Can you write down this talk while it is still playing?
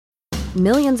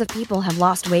Millions of people have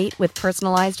lost weight with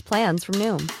personalized plans from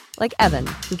Noom. Like Evan,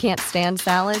 who can't stand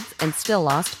salads and still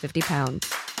lost 50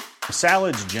 pounds.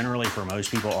 Salads generally for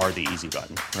most people are the easy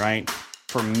button, right?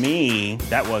 For me,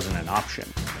 that wasn't an option.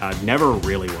 I never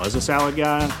really was a salad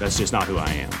guy. That's just not who I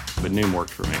am. But Noom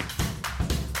worked for me.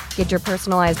 Get your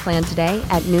personalized plan today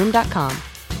at Noom.com.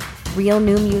 Real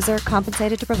Noom user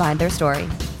compensated to provide their story.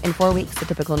 In 4 weeks, the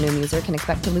typical Noom user can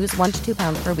expect to lose 1 to 2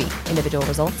 pounds per week. Individual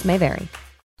results may vary.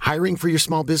 Hiring for your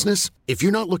small business? If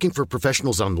you're not looking for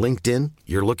professionals on LinkedIn,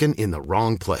 you're looking in the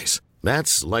wrong place.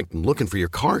 That's like looking for your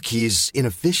car keys in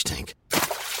a fish tank.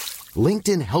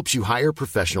 LinkedIn helps you hire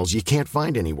professionals you can't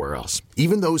find anywhere else,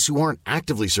 even those who aren't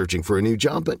actively searching for a new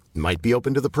job but might be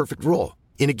open to the perfect role.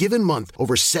 In a given month,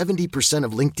 over 70%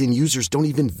 of LinkedIn users don't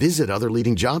even visit other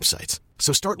leading job sites.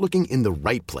 So start looking in the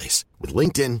right place. With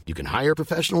LinkedIn, you can hire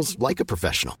professionals like a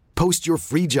professional. Post your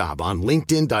free job on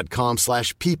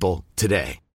linkedin.com/people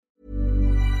today.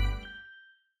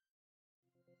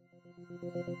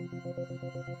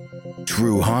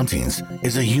 True Hauntings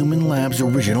is a Human Labs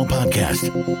original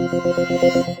podcast.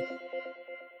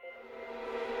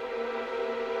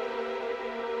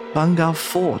 Bungar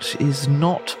Fort is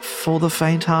not for the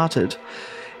faint-hearted.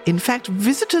 In fact,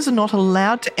 visitors are not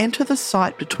allowed to enter the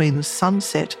site between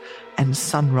sunset and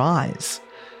sunrise.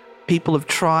 People have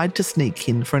tried to sneak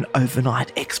in for an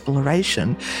overnight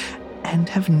exploration and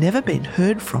have never been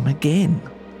heard from again.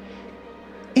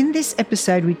 In this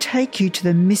episode, we take you to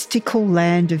the mystical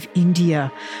land of India,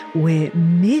 where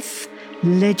myth,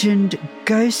 legend,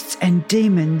 ghosts and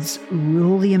demons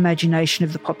rule the imagination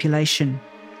of the population.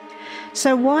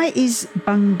 So why is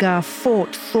Bungar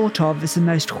Fort thought of as the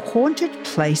most haunted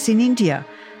place in India?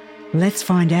 Let's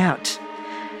find out.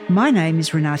 My name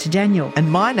is Renata Daniel.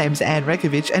 And my name's Anne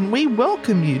Rekovich, and we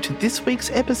welcome you to this week's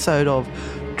episode of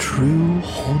True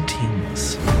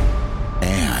Hauntings.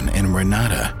 Anne and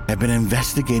Renata have been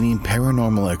investigating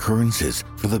paranormal occurrences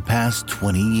for the past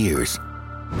 20 years.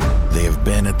 They have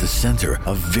been at the center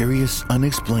of various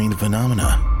unexplained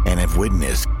phenomena and have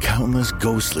witnessed countless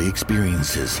ghostly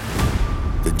experiences.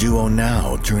 The duo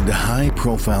now turn to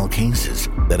high-profile cases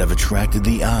that have attracted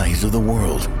the eyes of the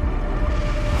world.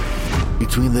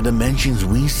 Between the dimensions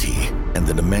we see and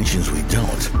the dimensions we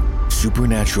don't,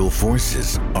 supernatural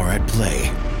forces are at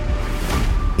play.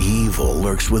 Evil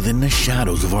lurks within the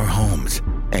shadows of our homes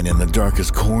and in the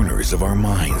darkest corners of our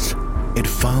minds. It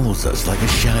follows us like a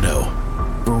shadow,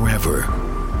 forever.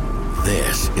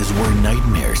 This is where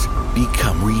nightmares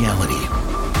become reality.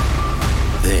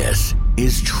 This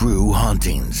is True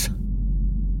Hauntings.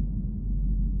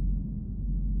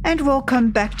 And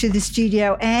welcome back to the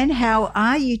studio. Anne, how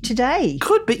are you today?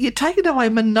 Good, but you're taking away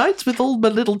my notes with all my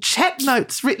little chat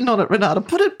notes written on it, Renata.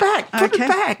 Put it back. Put it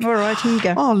back. All right, here you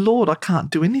go. Oh, Lord, I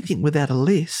can't do anything without a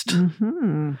list.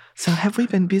 Mm-hmm. So have we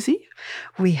been busy?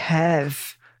 We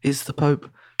have. Is the Pope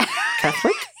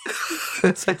Catholic?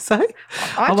 As they say?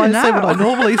 I won't don't know. say what I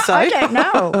normally say. I don't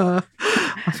know.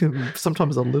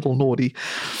 Sometimes a little naughty.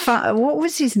 What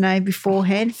was his name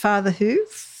beforehand? Father who?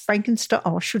 Frankenstein?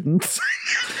 Oh, I shouldn't say.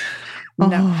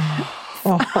 No.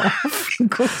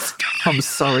 I'm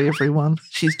sorry, everyone.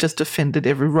 She's just offended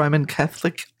every Roman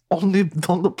Catholic on the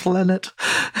planet.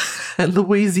 And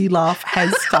Louise laugh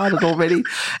has started already.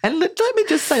 And let me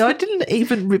just say, I didn't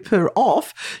even rip her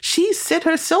off. She set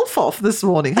herself off this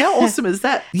morning. How awesome is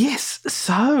that? Yes.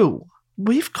 So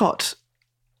we've got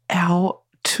our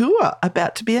tour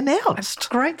about to be announced.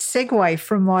 Great segue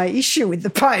from my issue with the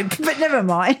Pope, but never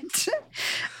mind.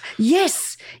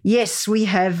 Yes, we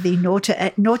have the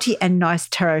Naughty and Nice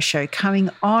Tarot Show coming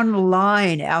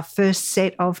online. Our first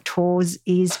set of tours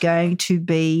is going to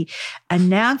be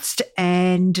announced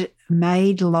and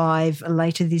made live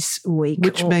later this week.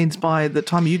 Which means by the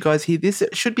time you guys hear this,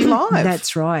 it should be live.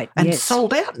 That's right. And yes.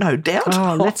 sold out, no doubt.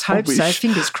 Oh, let's hope so.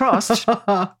 Fingers crossed.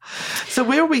 So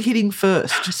where are we heading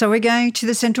first? So we're going to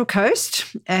the Central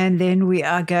Coast, and then we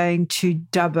are going to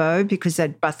Dubbo because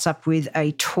that butts up with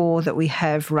a tour that we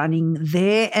have running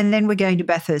there, and then we're going to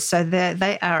Bathurst. So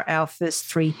they are our first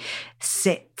three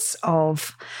sets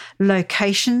of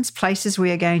locations, places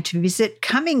we are going to visit,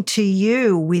 coming to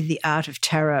you with the Art of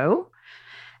Tarot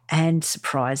and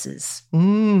surprises.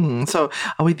 So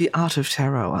are we the Art of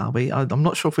Tarot, are we? I'm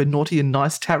not sure if we're Naughty and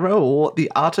Nice Tarot or the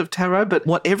Art of Tarot, but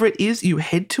whatever it is, you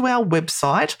head to our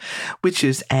website, which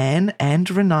is Anne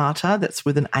and Renata. That's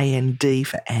with an A-N-D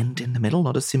for and in the middle,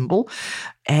 not a symbol.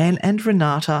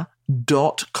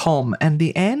 AnneandRenata.com. And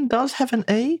the Anne does have an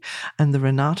E and the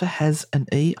Renata has an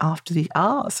E after the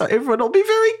R. So everyone will be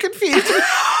very confused.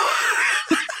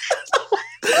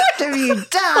 I do have you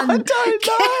done? I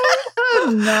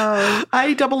don't know. No.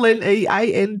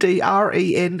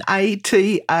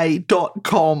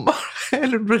 ANNENDRENATA.com.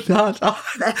 And Renata,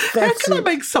 That's how can I it.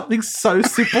 make something so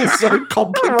simple, so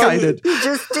complicated? You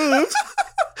just did.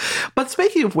 But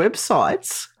speaking of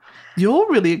websites, you're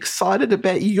really excited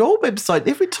about your website.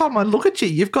 Every time I look at you,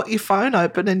 you've got your phone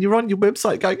open and you're on your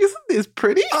website going, isn't this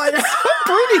pretty? I know. It's so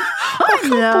pretty. I can't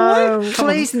No, believe-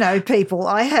 please no, people.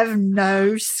 I have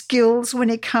no skills when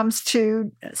it comes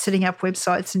to setting up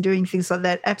websites and doing things like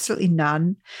that. Absolutely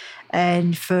none.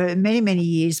 And for many, many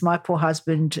years, my poor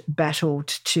husband battled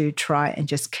to try and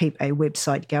just keep a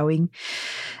website going.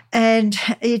 And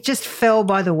it just fell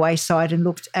by the wayside and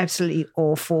looked absolutely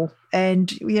awful. And,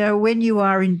 you know, when you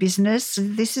are in business,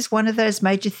 this is one of those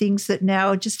major things that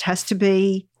now just has to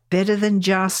be better than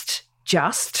just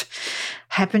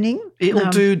happening. It'll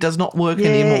do does not work Yeah,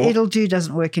 anymore. it'll do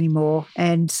doesn't work anymore.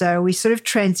 And so we sort of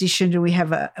transitioned, and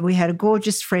we had a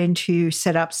gorgeous friend who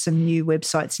set up some new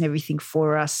websites and everything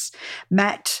for us,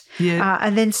 Matt. Yeah.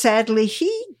 And then sadly he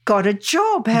got a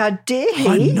job. How dare he?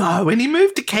 I know. And he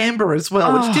moved to Canberra as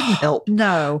well, which didn't help.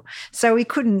 No. So we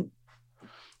couldn't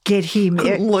get him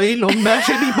Couldn't lean on Matt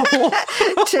anymore.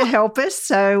 to help us.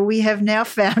 So we have now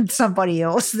found somebody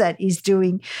else that is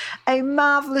doing a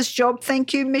marvellous job.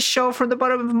 Thank you, Michelle, from the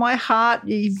bottom of my heart.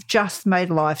 You've just made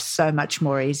life so much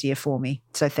more easier for me.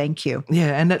 So thank you. Yeah,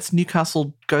 and that's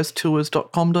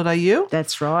newcastleghosttours.com.au.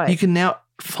 That's right. You can now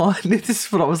find, this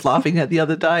is what I was laughing at the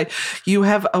other day. You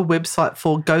have a website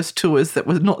for ghost tours that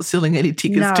was not selling any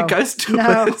tickets to No. ghost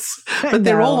No. tours, but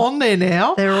they're No. all on there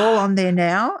now. They're all on there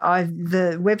now.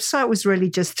 The website was really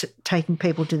just taking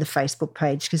people to the Facebook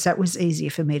page because that was easier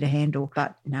for me to handle.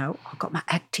 But no, I've got my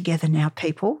act together now,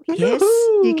 people. Yes,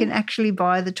 Woohoo. you can actually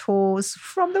buy the tours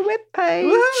from the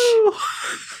webpage. Woo!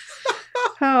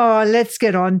 Oh, let's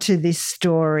get on to this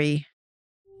story.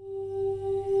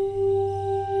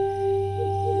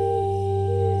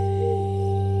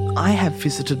 I have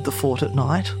visited the fort at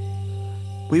night.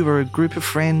 We were a group of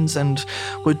friends and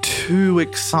were too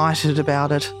excited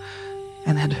about it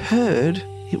and had heard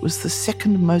it was the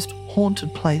second most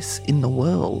haunted place in the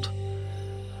world.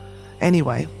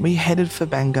 Anyway, we headed for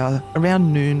Bangor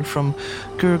around noon from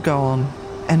Gurgaon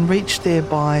and reached there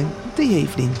by the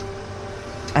evening.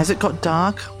 As it got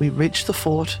dark, we reached the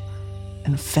fort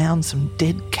and found some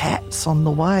dead cats on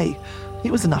the way.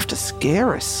 It was enough to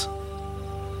scare us.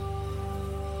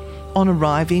 On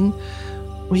arriving,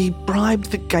 we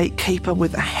bribed the gatekeeper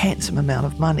with a handsome amount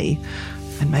of money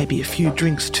and maybe a few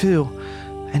drinks too,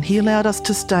 and he allowed us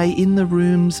to stay in the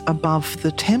rooms above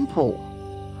the temple.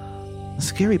 The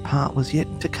scary part was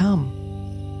yet to come.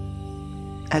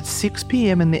 At 6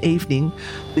 p.m. in the evening,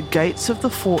 the gates of the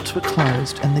fort were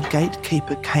closed and the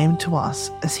gatekeeper came to us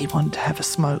as he wanted to have a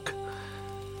smoke.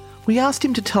 We asked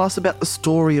him to tell us about the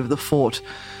story of the fort.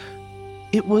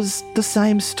 It was the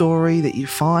same story that you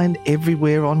find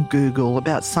everywhere on Google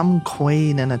about some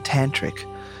queen and a tantric.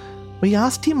 We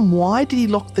asked him why did he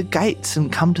lock the gates and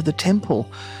come to the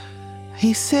temple.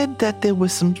 He said that there were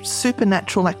some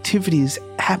supernatural activities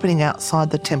happening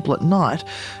outside the temple at night,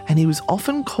 and he was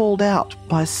often called out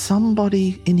by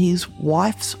somebody in his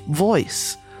wife's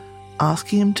voice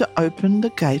asking him to open the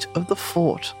gate of the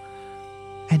fort,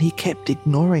 and he kept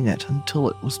ignoring it until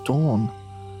it was dawn.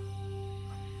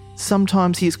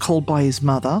 Sometimes he is called by his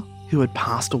mother, who had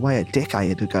passed away a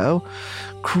decade ago,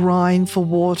 crying for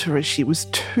water as she was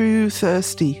too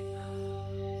thirsty.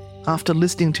 After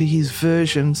listening to his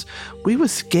versions, we were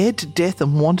scared to death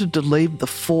and wanted to leave the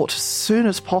fort as soon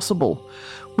as possible.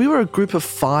 We were a group of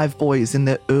 5 boys in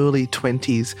their early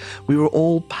 20s. We were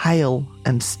all pale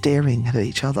and staring at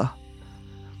each other.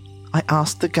 I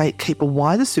asked the gatekeeper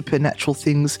why the supernatural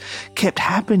things kept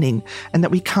happening and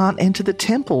that we can't enter the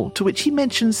temple, to which he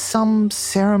mentioned some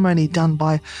ceremony done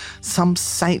by some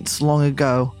saints long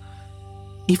ago.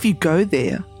 If you go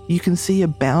there, you can see a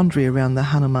boundary around the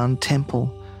Hanuman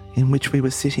temple in which we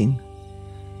were sitting.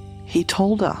 He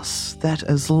told us that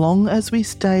as long as we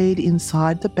stayed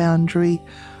inside the boundary,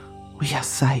 we are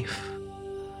safe.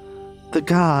 The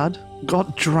guard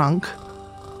got drunk,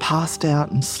 passed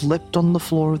out and slept on the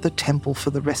floor of the temple for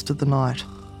the rest of the night.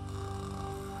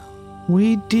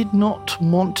 We did not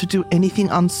want to do anything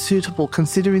unsuitable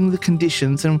considering the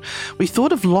conditions, and we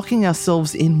thought of locking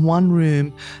ourselves in one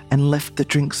room and left the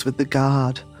drinks with the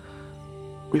guard.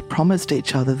 We promised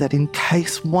each other that in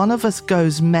case one of us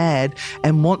goes mad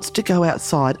and wants to go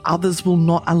outside, others will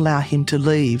not allow him to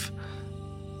leave.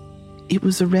 It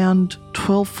was around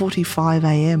 12:45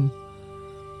 a.m.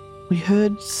 We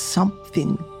heard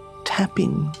something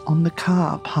tapping on the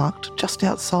car parked just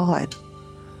outside.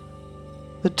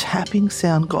 The tapping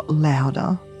sound got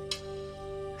louder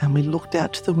and we looked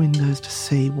out to the windows to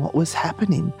see what was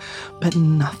happening, but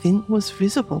nothing was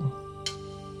visible.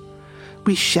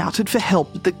 We shouted for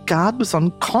help, but the guard was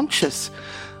unconscious.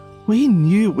 We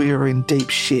knew we were in deep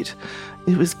shit.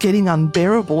 It was getting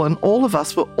unbearable, and all of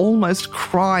us were almost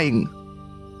crying.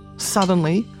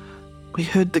 Suddenly, we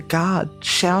heard the guard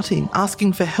shouting,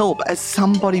 asking for help as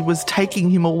somebody was taking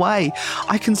him away.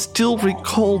 I can still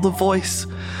recall the voice.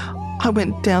 I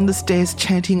went down the stairs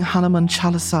chanting Hanuman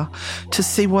Chalisa to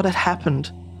see what had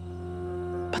happened.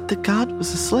 But the guard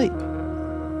was asleep.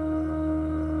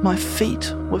 My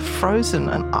feet were frozen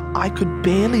and I could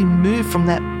barely move from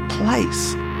that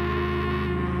place.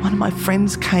 One of my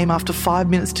friends came after 5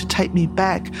 minutes to take me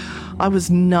back. I was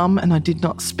numb and I did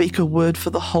not speak a word for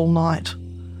the whole night.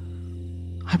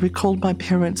 I recalled my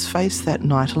parents' face that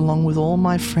night along with all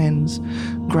my friends,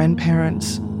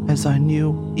 grandparents, as I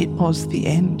knew it was the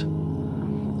end.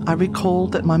 I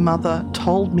recalled that my mother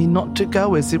told me not to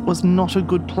go as it was not a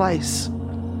good place.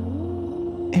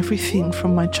 Everything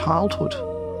from my childhood,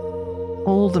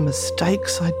 all the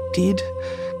mistakes I did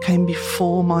came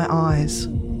before my eyes.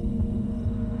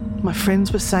 My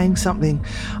friends were saying something,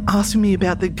 asking me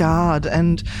about the guard,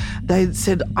 and they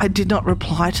said I did not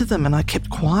reply to them and I kept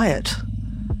quiet.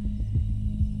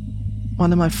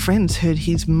 One of my friends heard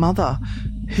his mother,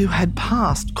 who had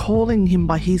passed, calling him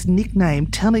by his nickname,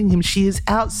 telling him she is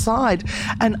outside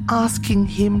and asking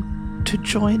him to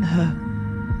join her.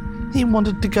 He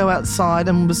wanted to go outside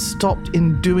and was stopped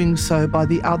in doing so by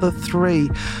the other three.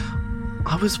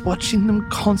 I was watching them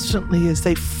constantly as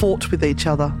they fought with each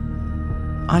other.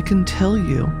 I can tell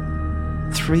you,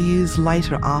 3 years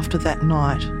later after that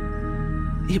night,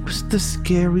 it was the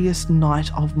scariest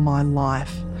night of my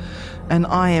life, and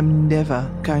I am never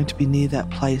going to be near that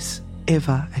place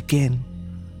ever again.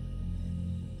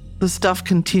 The stuff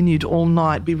continued all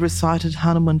night. We recited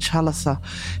Hanuman Chalisa,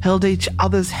 held each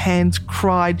other's hands,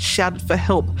 cried, shouted for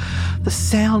help. The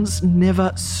sounds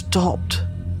never stopped.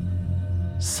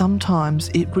 Sometimes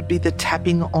it would be the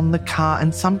tapping on the car,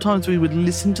 and sometimes we would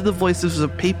listen to the voices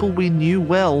of people we knew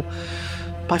well.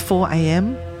 By 4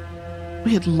 a.m,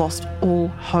 we had lost all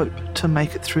hope to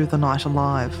make it through the night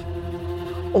alive.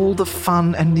 All the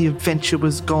fun and the adventure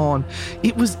was gone.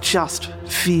 It was just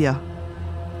fear.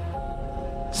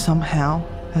 Somehow,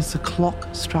 as the clock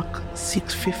struck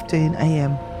 6:15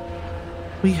 a.m,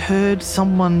 we heard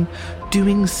someone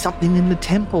doing something in the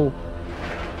temple.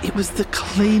 It was the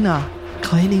cleaner,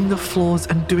 cleaning the floors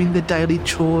and doing the daily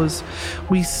chores.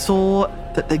 We saw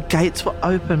that the gates were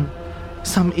open.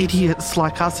 Some idiots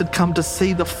like us had come to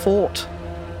see the fort.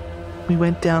 We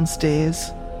went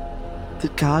downstairs. The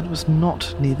guard was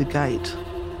not near the gate.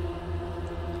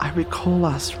 I recall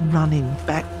us running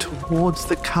back towards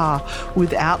the car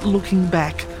without looking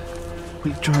back.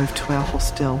 We drove to our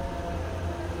hostel.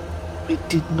 We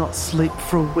did not sleep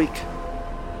for a week.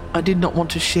 I did not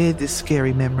want to share this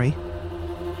scary memory,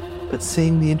 but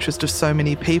seeing the interest of so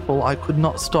many people, I could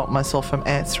not stop myself from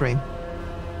answering.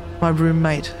 My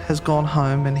roommate has gone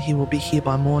home and he will be here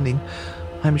by morning.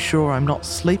 I'm sure I'm not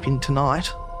sleeping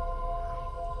tonight.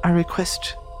 I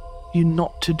request you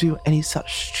not to do any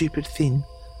such stupid thing,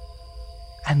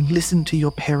 and listen to your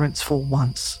parents for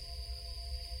once.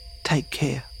 Take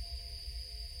care.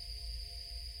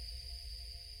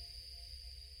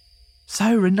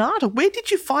 So, Renata, where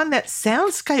did you find that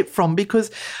soundscape from?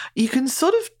 Because you can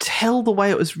sort of tell the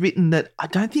way it was written that I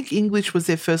don't think English was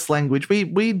their first language.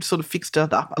 We sort of fixed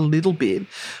it up a little bit,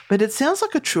 but it sounds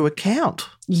like a true account.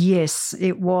 Yes,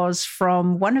 it was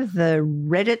from one of the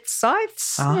Reddit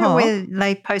sites where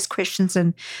they post questions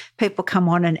and people come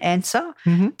on and answer.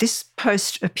 Mm-hmm. This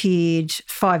post appeared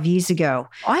 5 years ago.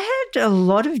 I had a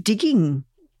lot of digging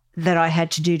that I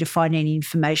had to do to find any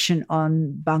information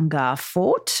on Bungar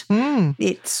Fort.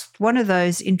 It's one of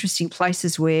those interesting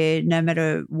places where no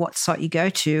matter what site you go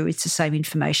to, it's the same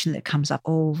information that comes up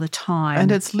all the time.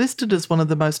 And it's listed as one of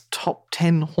the most top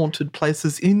 10 haunted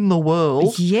places in the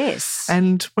world. Yes.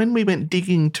 And when we went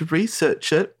digging to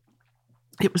research it,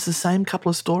 it was the same couple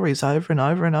of stories over and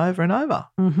over and over and over.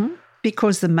 Mm-hmm.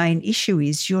 Because the main issue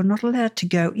is you're not allowed to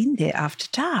go in there after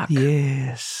dark.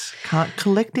 Yes. Can't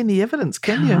collect any evidence,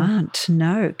 can you?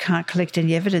 Can't collect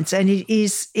any evidence. And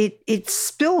it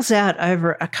spills out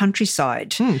over a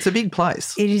countryside. It's a big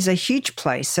place. It is a huge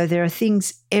place. So there are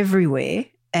things everywhere.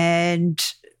 And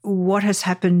what has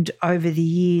happened over the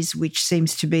years, which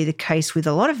seems to be the case with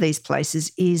a lot of these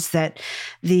places, is that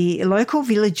the local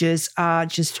villagers are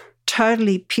just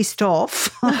totally pissed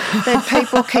off that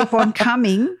people keep on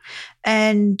coming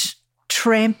and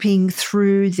tramping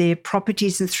through their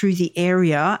properties and through the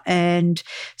area and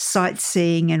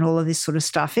sightseeing and all of this sort of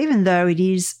stuff, even though it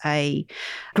is a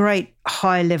great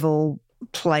high-level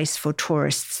place for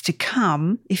tourists to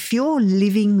come, if you're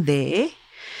living there,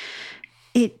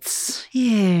 it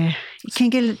can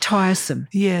get a bit tiresome.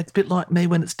 Yeah, it's a bit like me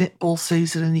when it's netball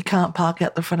season and you can't park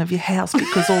out the front of your house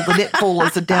because all the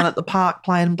netballers are down at the park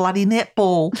playing bloody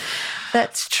netball.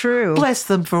 That's true. Bless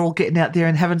them for all getting out there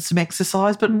and having some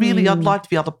exercise, but really I'd like to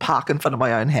be able to park in front of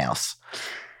my own house.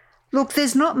 Look,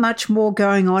 there's not much more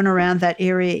going on around that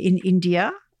area in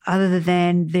India other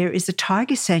than there is a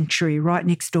tiger sanctuary right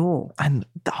next door. And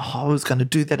I was going to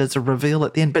do that as a reveal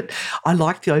at the end, but I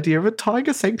like the idea of a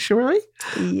tiger sanctuary.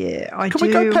 Yeah, I do. Can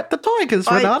we go pet the tigers,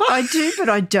 Renata? I do, but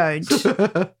I don't.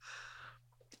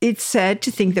 It's sad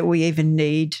to think that we even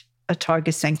need a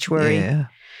tiger sanctuary.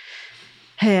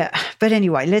 Yeah. But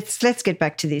anyway, let's get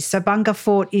back to this. So Banga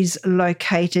Fort is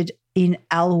located in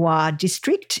Alwar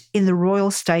district in the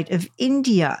royal state of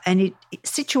India, and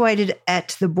it's situated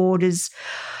at the borders,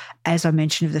 as I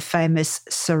mentioned, of the famous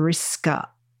Sariska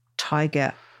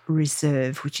Tiger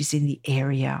Reserve, which is in the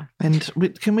area. And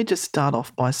can we just start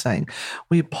off by saying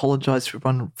we apologise for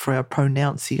everyone for our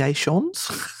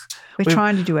pronunciations. We're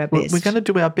trying to do our best. We're going to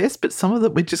do our best, but some of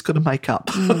it we're just going to make up.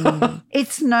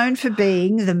 It's known for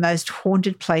being the most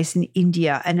haunted place in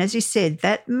India. And as you said,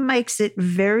 that makes it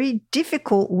very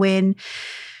difficult when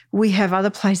we have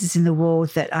other places in the world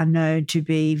that are known to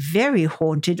be very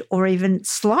haunted or even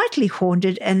slightly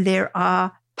haunted, and there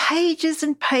are pages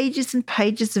and pages and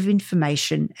pages of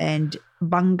information, and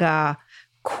Banga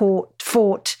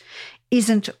Fort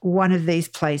isn't one of these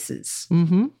places.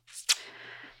 Mm-hmm.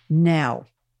 Now,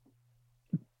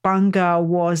 Banga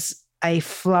was a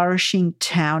flourishing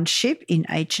township in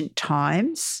ancient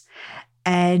times,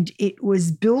 and it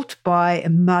was built by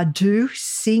Madhu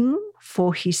Singh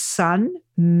for his son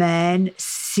Man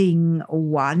Singh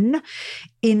I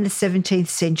in the 17th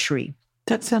century.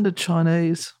 That sounded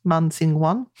Chinese, Man Singh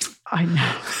I. I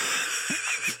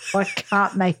know. I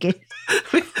can't make it.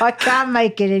 I can't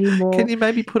make it anymore. Can you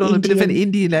maybe put on a bit of an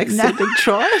Indian accent and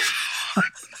try it?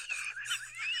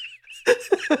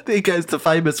 There goes the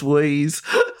famous wheeze.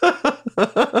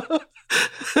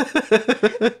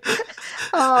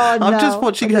 Oh, no. I'm just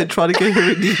watching her try to get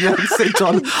her Indian accent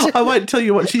on. I won't tell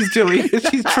you what she's doing.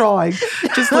 She's trying.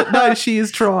 Just know she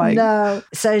is trying. No.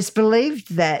 So it's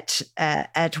believed that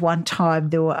at one time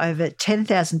there were over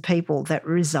 10,000 people that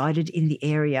resided in the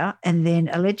area, and then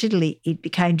allegedly it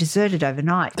became deserted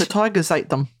overnight. The tigers ate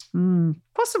them.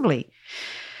 Possibly.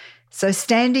 So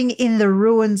standing in the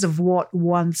ruins of what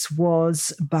once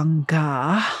was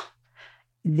Banga,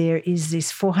 there is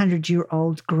this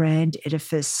 400-year-old grand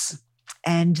edifice,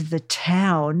 and the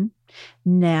town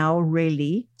now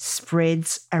really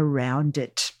spreads around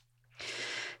it.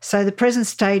 So the present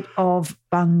state of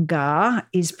Banga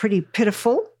is pretty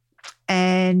pitiful,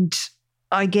 and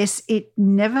I guess it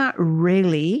never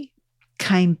really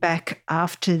came back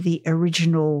after the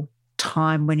original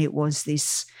time when it was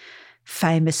this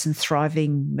famous and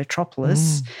thriving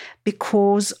metropolis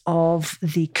because of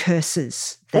the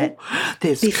curses that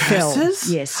befell.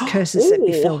 Curses? Yes, curses that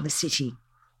befell the city.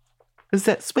 Is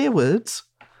that swear words?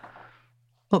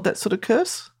 Not that sort of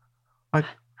curse?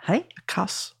 Hey?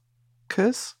 Curse?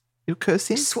 You're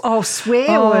cursing?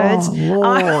 Swear words.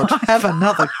 Lord, have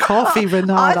another coffee,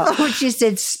 Renata. I thought you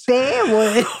said spare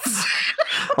words.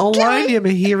 I'll loan you my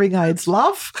hearing aids,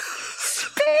 love.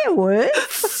 Spare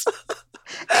words?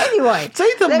 Anyway. It's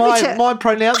either my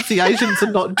pronunciations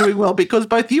are not doing well because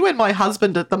both you and my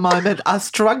husband at the moment are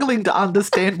struggling to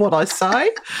understand what I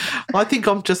say. I think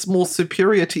I'm just more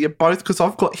superior to you both because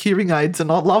I've got hearing aids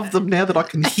and I love them now that I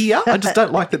can hear. I just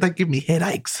don't like that they give me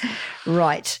headaches.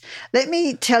 Right. Let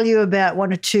me tell you about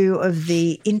one or two of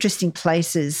the interesting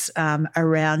places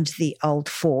around the old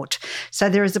fort. So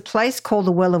there is a place called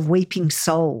the Well of Weeping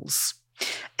Souls,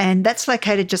 and that's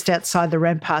located just outside the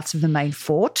ramparts of the main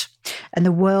fort. And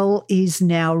the well is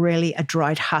now really a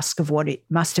dried husk of what it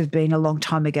must have been a long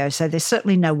time ago. So there's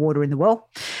certainly no water in the well.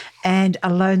 And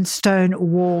a lone stone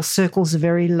wall circles a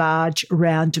very large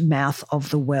round mouth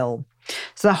of the well.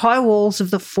 So the high walls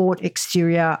of the fort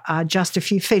exterior are just a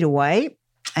few feet away,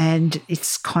 and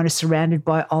it's kind of surrounded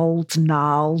by old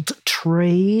gnarled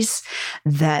trees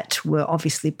that were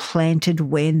obviously planted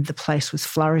when the place was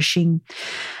flourishing.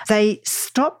 They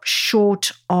stop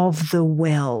short of the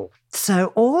well.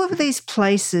 So all of these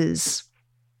places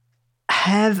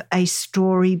have a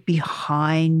story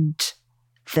behind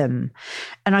them.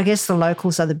 And I guess the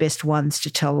locals are the best ones to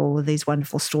tell all of these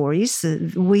wonderful stories.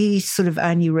 We sort of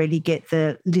only really get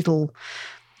the little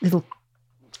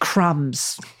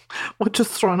crumbs We're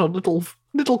just throwing a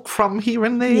little crumb here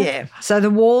and there. Yeah. So the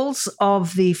walls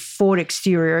of the fort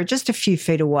exterior are just a few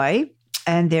feet away,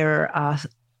 and there are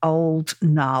old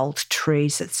gnarled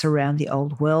trees that surround the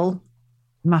old well.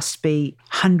 Must be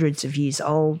hundreds of years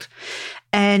old.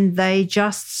 And they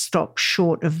just stop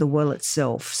short of the well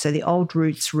itself. So the old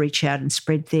roots reach out and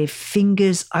spread their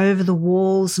fingers over the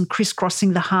walls and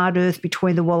crisscrossing the hard earth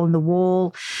between the well and the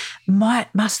wall.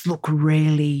 Must look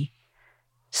really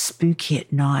spooky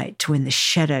at night when the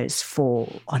shadows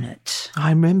fall on it.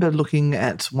 I remember looking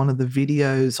at one of the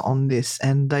videos on this,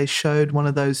 and they showed one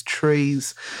of those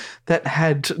trees that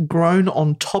had grown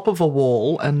on top of a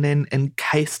wall and then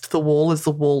encased the wall as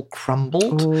the wall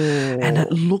crumbled. Ooh. And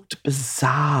it looked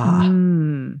bizarre.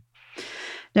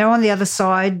 Now, on the other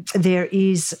side, there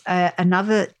is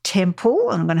another temple,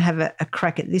 and I'm going to have a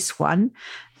crack at this one,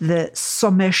 the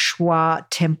Someshwar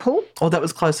Temple. Oh, that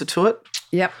was closer to it?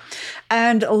 Yep.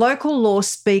 And local law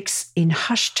speaks in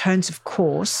hushed tones, of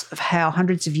course, of how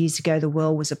hundreds of years ago the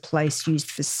well was a place used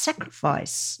for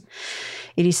sacrifice.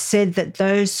 It is said that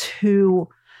those who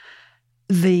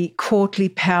the courtly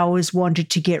powers wanted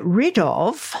to get rid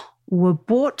of were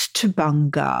brought to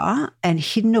Bungar and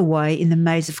hidden away in the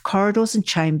maze of corridors and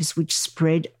chambers which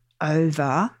spread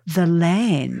over the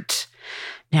land.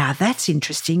 Now, that's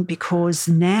interesting because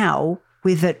now,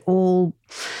 with it all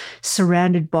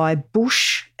surrounded by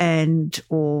bush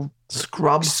or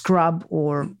scrub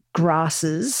or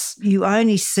grasses, you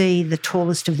only see the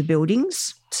tallest of the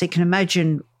buildings. So you can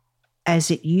imagine, as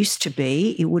it used to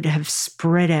be, it would have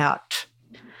spread out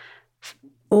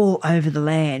all over the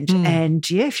land. And,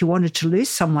 yeah, if you wanted to lose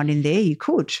someone in there, you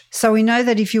could. So we know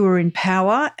that if you were in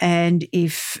power and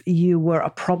if you were a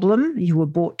problem, you were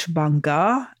brought to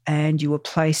Bungar and you were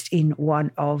placed in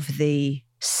one of the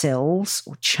cells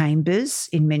or chambers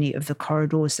in many of the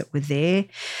corridors that were there.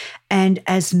 And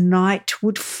as night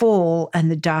would fall and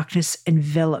the darkness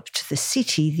enveloped the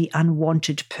city, the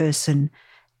unwanted person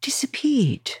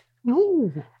disappeared.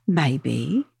 Ooh.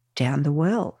 Maybe down the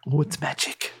well. Oh, it's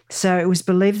magic. So it was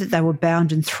believed that they were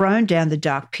bound and thrown down the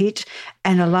dark pit,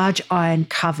 and a large iron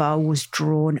cover was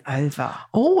drawn over.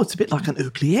 Oh, it's a bit like an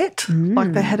oubliette,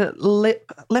 like they had at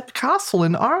Lep Castle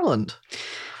in Ireland.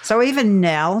 So even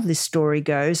now, this story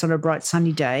goes, on a bright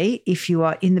sunny day, if you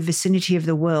are in the vicinity of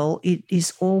the well, it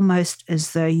is almost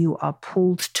as though you are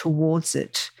pulled towards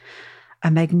it,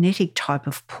 a magnetic type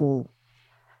of pull,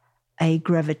 a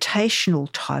gravitational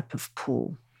type of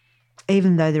pull.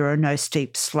 Even though there are no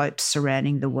steep slopes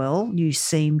surrounding the well, you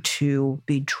seem to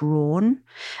be drawn,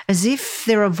 as if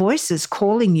there are voices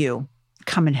calling you,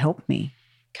 come and help me.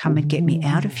 Come and get me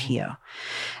out of here.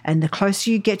 And the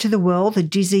closer you get to the well, the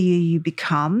dizzier you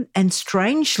become. And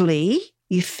strangely,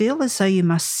 you feel as though you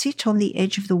must sit on the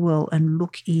edge of the well and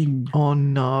look in. Oh,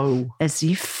 no. As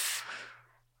if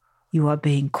you are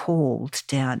being called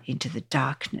down into the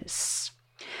darkness.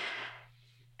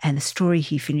 And the story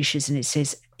here finishes and it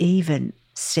says, even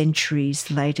centuries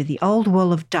later, the old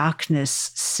well of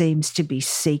darkness seems to be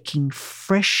seeking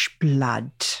fresh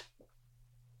blood.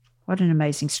 What an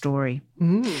amazing story.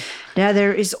 Now,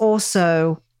 there is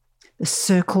also the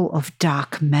Circle of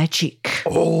Dark Magic.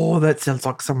 Oh, that sounds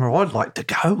like somewhere I'd like to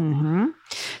go.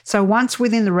 So once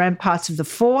within the ramparts of the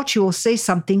fort, you will see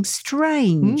something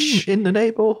strange. In the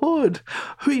neighbourhood.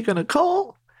 Who are you going to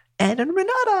call? Anne and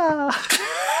Renata.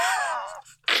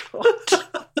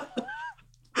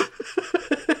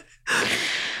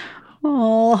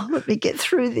 Oh, let me get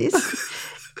through this.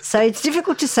 So it's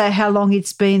difficult to say how long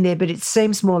it's been there, but it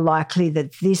seems more likely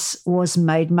that this was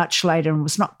made much later and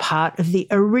was not part of the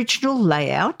original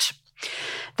layout.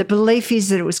 The belief is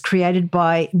that it was created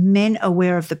by men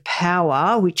aware of the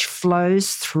power which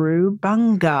flows through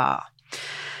Bungar,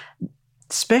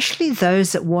 especially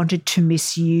those that wanted to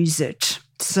misuse it.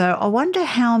 So I wonder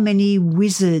how many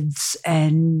wizards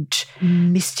and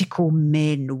mystical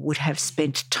men would have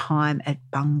spent time at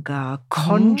Bungar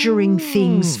conjuring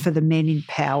things for the men in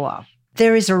power.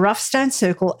 There is a rough stone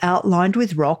circle outlined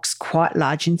with rocks quite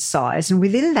large in size, and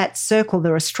within that circle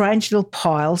there are strange little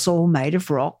piles all made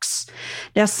of rocks.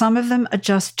 Now, some of them are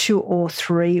just 2 or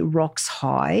 3 rocks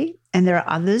high, and there are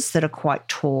others that are quite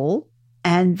tall.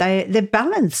 And they're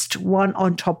balanced one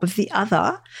on top of the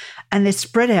other, and they're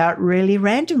spread out really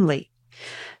randomly.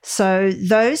 So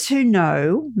those who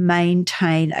know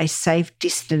maintain a safe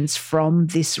distance from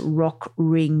this rock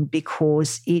ring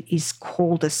because it is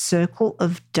called a Circle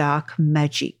of Dark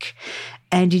Magic,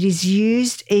 and it is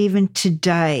used even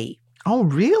today. Oh,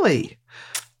 really?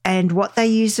 And what they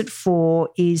use it for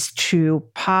is to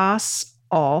pass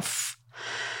off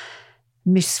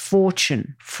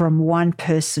misfortune from one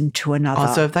person to another.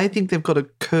 Oh, so if they think they've got a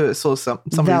curse or something,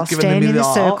 They'll somebody's given stand them in a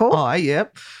circle. Oh,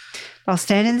 yep. They'll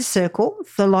stand in the circle.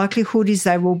 The likelihood is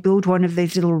they will build one of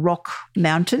these little rock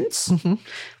mountains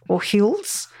or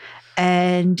hills,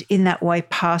 and in that way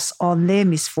pass on their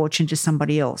misfortune to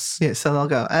somebody else. Yeah, so they'll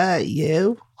go, hey,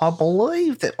 you, I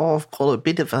believe that I've got a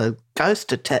bit of a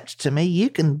ghost attached to me. You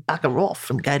can bugger off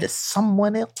and go to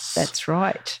someone else. That's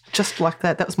right. Just like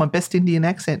that. That was my best Indian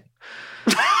accent.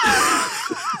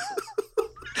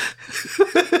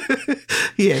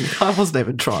 Yeah, I wasn't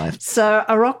even trying. So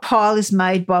a rock pile is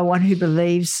made by one who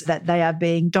believes that they are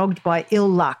being dogged by ill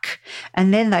luck,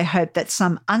 and then they hope that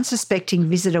some unsuspecting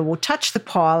visitor will touch the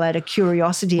pile out of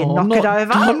curiosity and knock it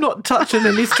over. I'm not touching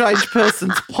any strange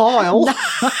person's pile.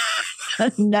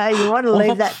 No, you want to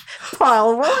leave that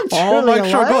pile well and truly I'll make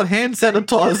sure I've alone. got hand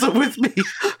sanitizer with me.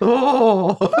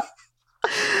 Oh.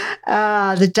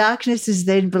 The darkness is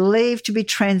then believed to be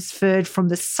transferred from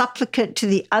the supplicant to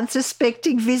the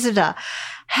unsuspecting visitor.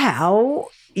 How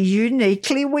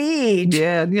uniquely weird.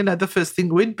 Yeah, and the first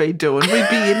thing we'd be doing, we'd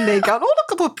be in there going, oh,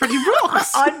 look at the pretty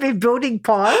rocks. I'd be building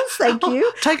piles, thank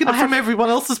you. Taking it from everyone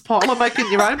else's pile and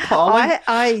making your own pile.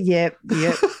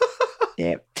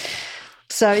 Yep.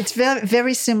 So it's very,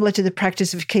 very similar to the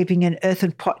practice of keeping an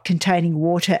earthen pot containing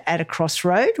water at a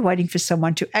crossroad, waiting for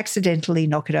someone to accidentally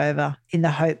knock it over in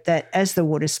the hope that as the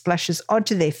water splashes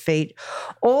onto their feet,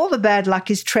 all the bad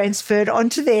luck is transferred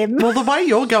onto them. Well, the way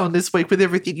you're going this week with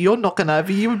everything you're knocking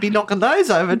over, you would be knocking those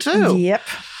over too. Yep.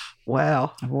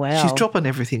 Wow. She's dropping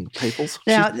everything, peoples.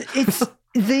 Now, it's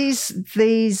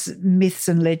these myths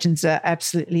and legends are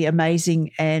absolutely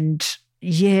amazing. And,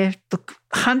 yeah, look,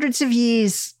 hundreds of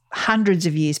years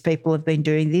people have been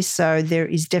doing this, so there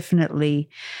is definitely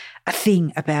a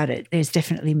thing about it. There's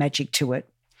definitely magic to it.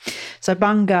 So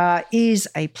Bungar is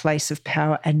a place of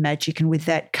power and magic, and with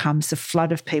that comes a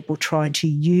flood of people trying to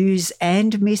use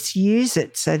and misuse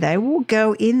it. So they will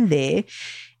go in there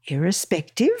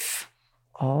irrespective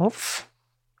of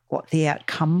what the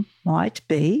outcome might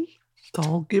be.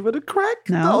 I'll give it a crack.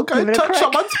 No, I'll go give it a touch crack.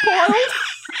 someone's pile.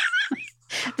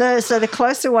 So the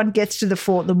closer one gets to the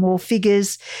fort, the more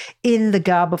figures in the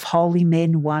garb of holy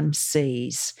men one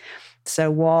sees. So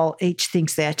while each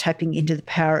thinks they are tapping into the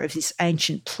power of this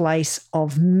ancient place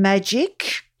of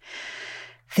magic,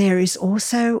 there is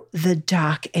also the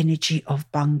dark energy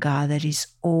of Bungar that is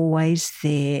always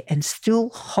there and still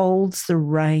holds the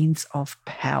reins of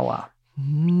power.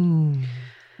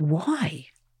 Why?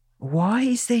 Why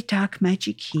is there dark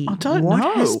magic here? I don't know.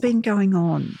 What has been going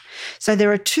on? So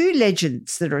there are two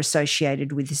legends that are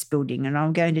associated with this building, and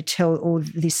I'm going to tell, or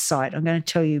this site, I'm going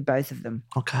to tell you both of them.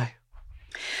 Okay.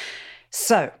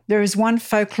 So there is one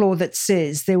folklore that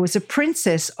says there was a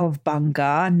princess of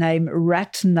Bungar named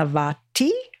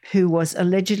Ratnavati who was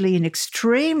allegedly an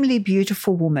extremely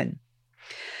beautiful woman.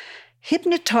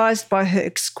 Hypnotised by her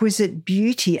exquisite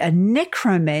beauty, a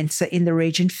necromancer in the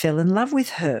region fell in love with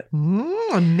her.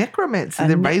 A necromancer.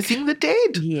 They're raising the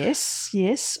dead.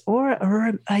 Yes.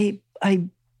 Or a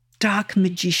dark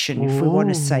magician, if we want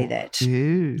to say that.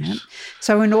 Yes. Yeah.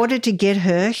 So in order to get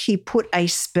her, he put a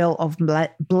spell of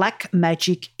black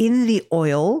magic in the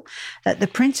oil that the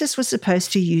princess was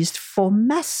supposed to use for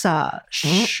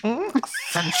massage.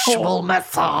 Sensual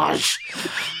massage.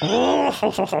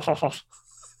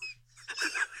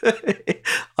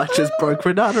 I just broke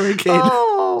Renata again.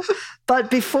 Oh, but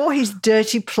before his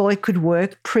dirty ploy could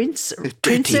work, Princess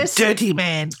Dirty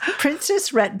man.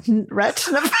 Princess Ratnavari.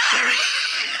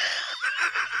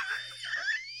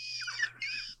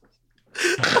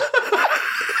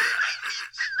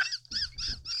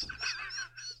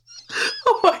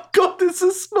 Oh my God, there's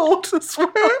a snort as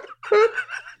well.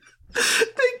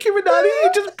 Thank you, Renata.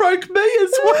 You just broke me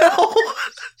as well.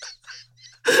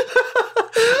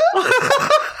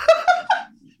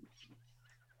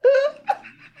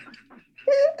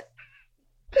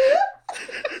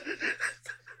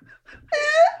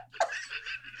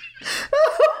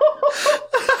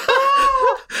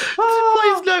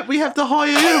 Please note we have the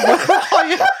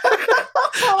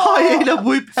hyena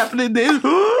whoop happening there.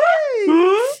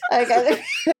 Okay.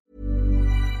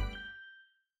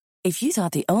 If you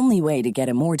thought the only way to get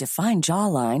a more defined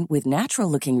jawline with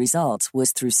natural-looking results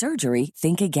was through surgery,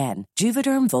 think again.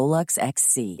 Juvederm Volux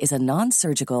XC is a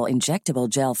non-surgical injectable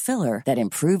gel filler that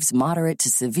improves moderate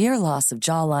to severe loss of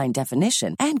jawline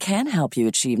definition and can help you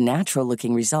achieve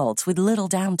natural-looking results with little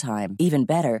downtime. Even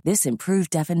better, this improved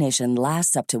definition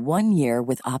lasts up to 1 year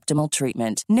with optimal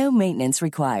treatment. No maintenance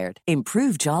required.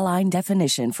 Improve jawline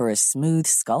definition for a smooth,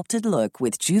 sculpted look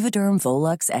with Juvederm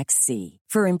Volux XC.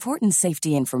 For important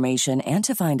safety information and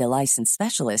to find a licensed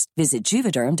specialist, visit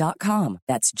Juvederm.com.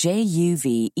 That's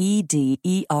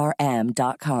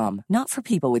JUVEDERM.com. Not for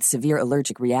people with severe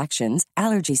allergic reactions,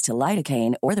 allergies to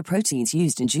lidocaine, or the proteins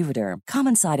used in Juvederm.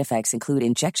 Common side effects include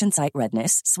injection site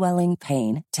redness, swelling,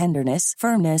 pain, tenderness,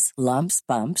 firmness, lumps,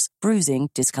 bumps, bruising,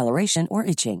 discoloration, or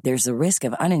itching. There's a risk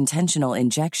of unintentional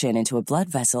injection into a blood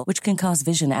vessel, which can cause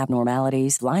vision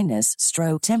abnormalities, blindness,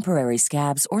 stroke, temporary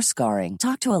scabs, or scarring.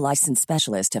 Talk to a licensed specialist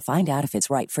to find out if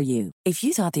it's right for you. If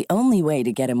you thought the only way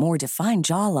to get a more defined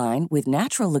jawline with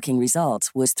natural-looking results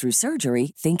was through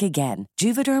surgery, think again.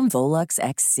 Juvederm Volux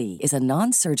XC is a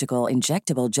non-surgical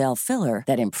injectable gel filler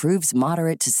that improves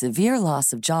moderate to severe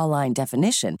loss of jawline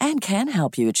definition and can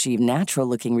help you achieve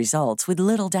natural-looking results with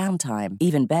little downtime.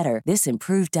 Even better, this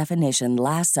improved definition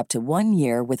lasts up to 1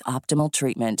 year with optimal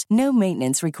treatment. No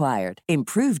maintenance required.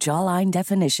 Improve jawline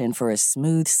definition for a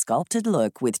smooth, sculpted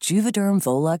look with Juvederm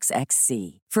Volux XC.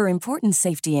 For important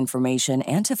safety information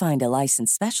and to find a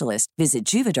licensed specialist, visit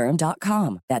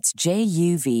Juvederm.com. That's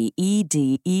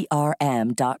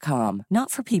JUVEDERM.com.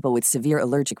 Not for people with severe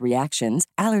allergic reactions,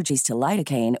 allergies to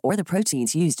lidocaine, or the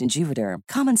proteins used in Juvederm.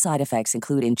 Common side effects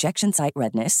include injection site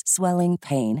redness, swelling,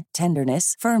 pain,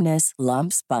 tenderness, firmness,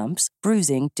 lumps, bumps,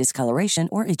 bruising, discoloration,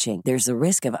 or itching. There's a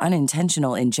risk of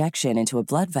unintentional injection into a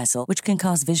blood vessel, which can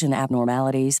cause vision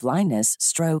abnormalities, blindness,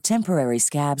 stroke, temporary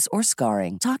scabs, or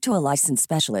scarring. Talk to a licensed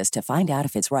specialist to find out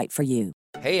if it's right for you.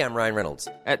 Hey, I'm Ryan Reynolds.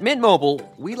 At Mint Mobile,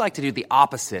 we like to do the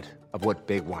opposite of what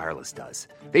Big Wireless does.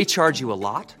 They charge you a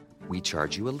lot, we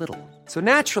charge you a little. So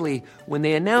naturally, when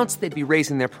they announced they'd be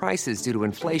raising their prices due to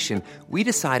inflation, we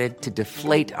decided to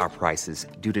deflate our prices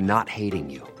due to not hating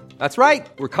you. That's right.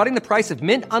 We're cutting the price of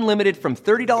Mint Unlimited from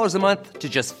 $30 a month to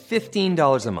just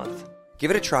 $15 a month. Give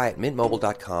it a try at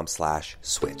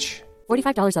mintmobile.com/switch.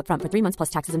 $45 up front for 3 months plus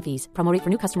taxes and fees. Promo rate for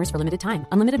new customers for limited time.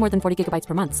 Unlimited more than 40 gigabytes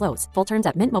per month. Slows full terms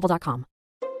at mintmobile.com.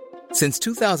 Since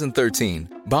 2013,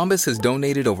 Bombas has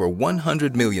donated over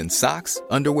 100 million socks,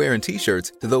 underwear, and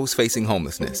T-shirts to those facing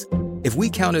homelessness. If we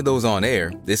counted those on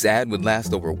air, this ad would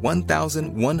last over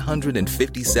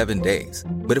 1,157 days.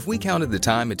 But if we counted the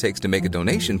time it takes to make a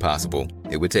donation possible,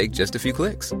 it would take just a few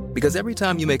clicks. Because every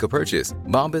time you make a purchase,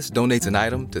 Bombas donates an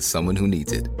item to someone who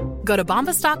needs it. Go to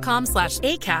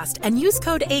bombas.com/ACAST and use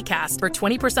code ACAST for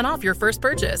 20% off your first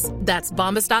purchase. That's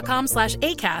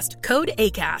bombas.com/ACAST, code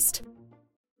ACAST.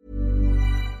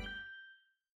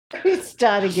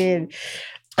 Start again.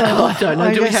 Oh, I don't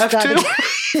know. Do we have to?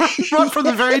 Right from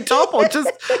the very top or just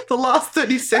the last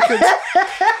 30 seconds?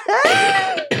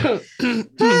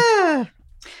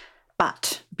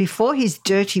 But before his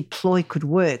dirty ploy could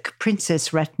work, Princess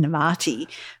Ratnavati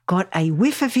got a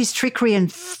whiff of his trickery and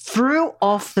threw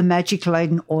off the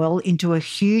magic-laden oil into a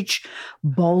huge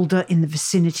boulder in the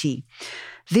vicinity.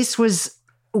 This was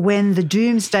when the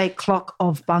doomsday clock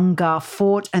of Bungar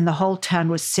fought and the whole town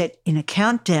was set in a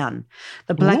countdown.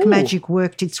 The black magic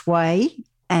worked its way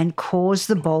and caused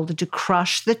the boulder to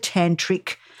crush the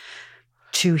tantric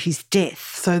to his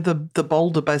death. So the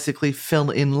boulder basically fell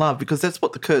in love because that's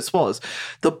what the curse was.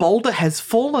 The boulder has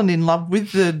fallen in love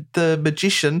with the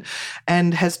magician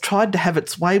and has tried to have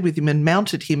its way with him and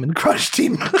mounted him and crushed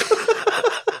him.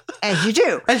 As you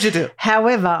do. As you do.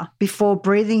 However, before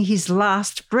breathing his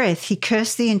last breath, he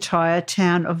cursed the entire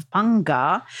town of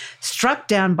Bungar, struck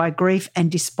down by grief and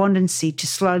despondency to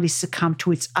slowly succumb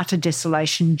to its utter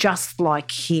desolation, just like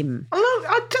him. Look,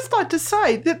 I'd just like to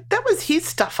say that was his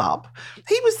stuff up.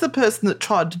 He was the person that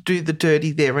tried to do the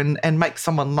dirty there and make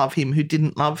someone love him who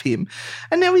didn't love him.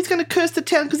 And now he's going to curse the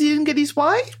town because he didn't get his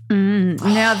way?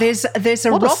 Now, there's a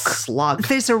what rock a slug.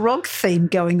 There's a rock theme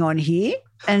going on here.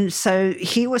 And so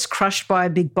he was crushed by a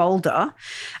big boulder.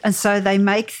 And so they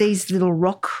make these little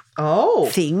rock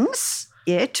things,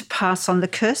 to pass on the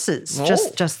curses,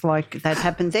 just like that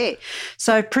happened there.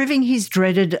 So proving his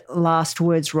dreaded last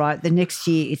words right, the next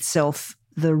year itself,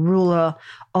 the ruler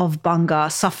of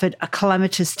Bungar suffered a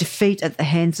calamitous defeat at the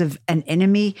hands of an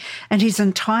enemy, and his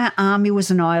entire army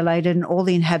was annihilated and all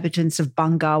the inhabitants of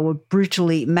Bungar were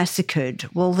brutally massacred.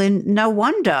 Well, then no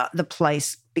wonder the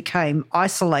place became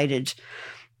isolated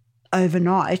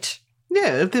overnight.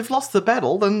 Yeah, if they've lost the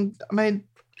battle, then, I mean...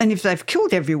 And if they've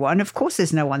killed everyone, of course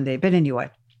there's no one there. But anyway,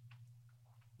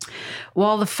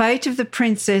 while the fate of the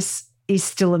princess is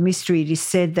still a mystery, it is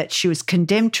said that she was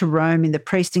condemned to roam in the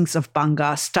precincts of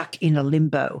Bungar, stuck in a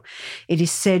limbo. It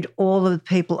is said all of the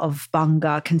people of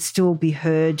Bungar can still be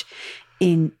heard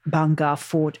in Bungar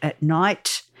Fort at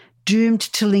night, doomed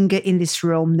to linger in this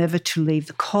realm, never to leave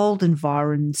the cold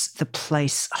environs, the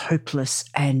place hopeless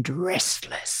and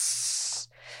restless.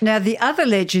 Now, the other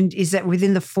legend is that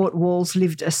within the fort walls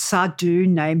lived a sadhu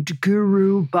named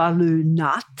Guru Balu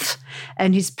Nath,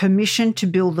 and his permission to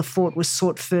build the fort was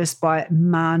sought first by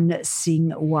Man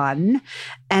Singh I,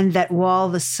 and that while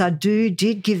the sadhu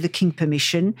did give the king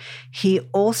permission, he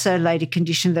also laid a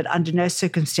condition that under no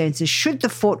circumstances should the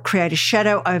fort create a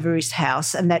shadow over his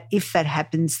house, and that if that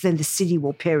happens, then the city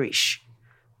will perish.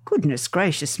 Goodness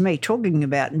gracious me, talking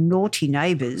about naughty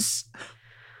neighbours.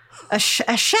 A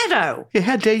shadow. Yeah,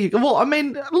 how dare you? Well, I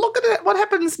mean, look at it. What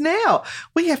happens now?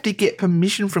 We have to get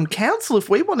permission from council if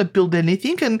we want to build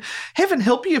anything, and heaven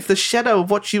help you if the shadow of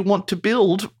what you want to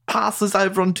build passes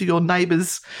over onto your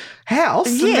neighbour's house,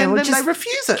 and then they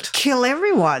refuse it. Kill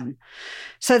everyone.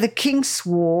 So the king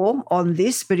swore on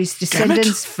this, but his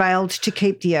descendants failed to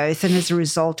keep the oath, and as a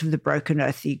result of the broken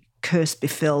oath, the curse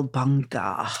befell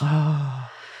Bungar. Oh.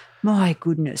 My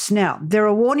goodness. Now, there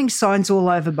are warning signs all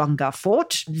over Bungar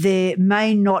Fort. There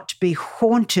may not be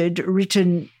haunted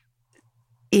written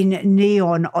in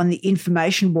neon on the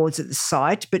information boards at the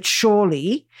site, but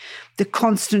surely the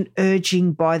constant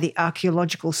urging by the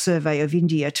Archaeological Survey of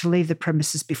India to leave the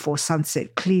premises before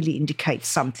sunset clearly indicates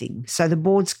something. So the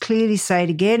boards clearly say it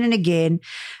again and again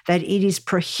that it is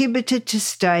prohibited to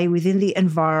stay within the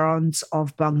environs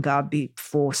of Bungar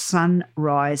before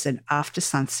sunrise and after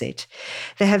sunset.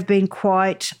 There have been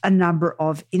quite a number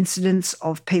of incidents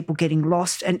of people getting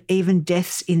lost and even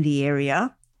deaths in the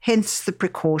area. Hence the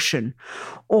precaution.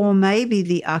 Or maybe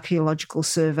the Archaeological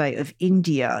Survey of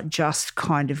India just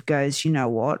kind of goes, you know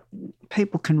what,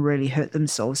 people can really hurt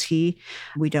themselves here.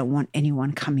 We don't want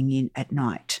anyone coming in at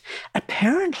night.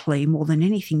 Apparently, more than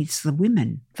anything, it's the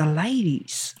women, the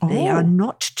ladies. Oh. They are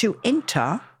not to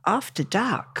enter after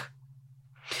dark.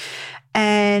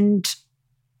 And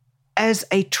as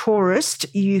a tourist,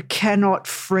 you cannot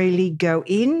freely go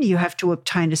in. You have to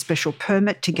obtain a special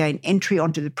permit to gain entry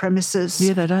onto the premises.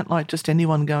 Yeah, they don't like just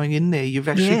anyone going in there. You've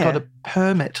actually got a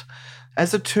permit.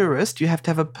 As a tourist, you have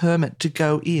to have a permit to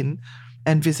go in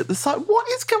and visit the site. What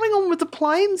is going on with the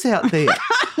planes out there?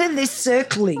 They're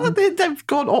circling. Oh, they've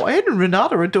gone, Ed and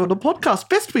Renata are doing a podcast.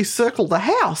 Best we circle the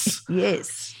house.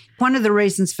 Yes. One of the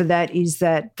reasons for that is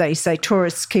that they say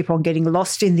tourists keep on getting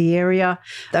lost in the area.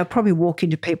 They'll probably walk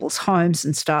into people's homes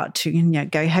and start to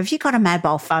go, have you got a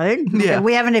mobile phone? Yeah.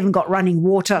 We haven't even got running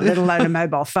water, let alone a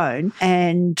mobile phone.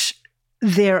 And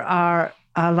there are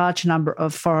a large number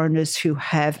of foreigners who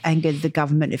have angered the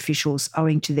government officials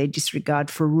owing to their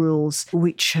disregard for rules,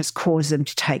 which has caused them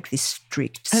to take this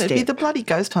strict step. And it'd be the bloody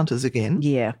ghost hunters again.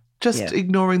 Yeah. Just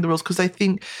ignoring the rules because they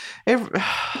think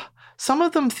some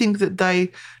of them think that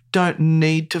they don't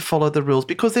need to follow the rules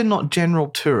because they're not general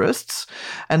tourists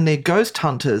and they're ghost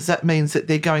hunters. That means that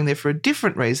they're going there for a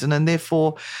different reason and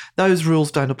therefore those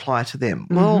rules don't apply to them.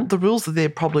 Mm-hmm. Well, the rules are there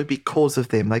probably because of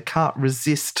them. They can't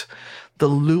resist the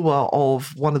lure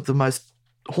of one of the most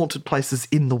haunted places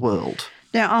in the world.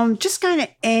 Now, I'm just going to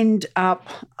end up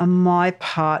on my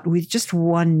part with just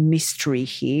one mystery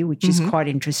here, which is quite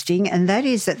interesting, and that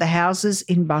is that the houses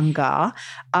in Bungar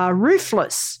are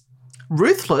roofless.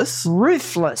 Ruthless?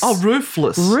 Roofless. Oh,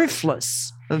 roofless.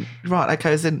 Roofless. Right,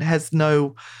 okay, so it has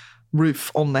no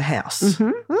roof on the house.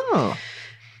 Mm-hmm. Oh.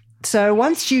 So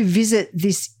once you visit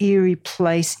this eerie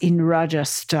place in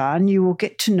Rajasthan, you will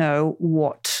get to know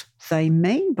what they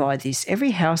mean by this.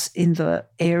 Every house in the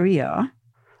area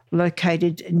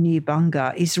located near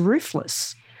Bungar is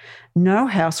roofless. No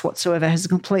house whatsoever has a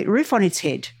complete roof on its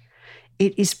head.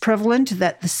 It is prevalent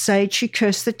that the sage who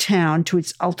cursed the town to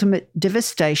its ultimate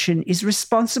devastation is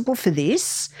responsible for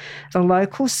this. The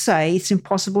locals say it's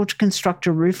impossible to construct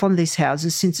a roof on these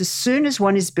houses since as soon as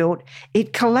one is built,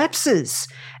 it collapses.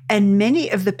 And many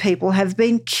of the people have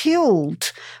been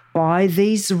killed by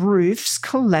these roofs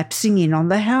collapsing in on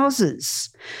the houses.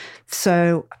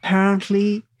 So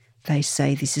apparently they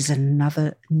say this is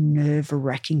another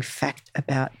nerve-wracking fact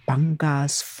about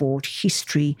Bungar's fort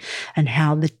history and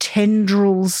how the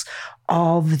tendrils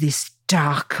of this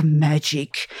dark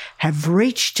magic have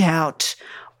reached out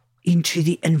into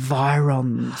the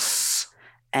environs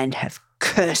and have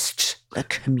cursed the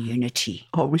community.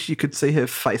 Oh, I wish you could see her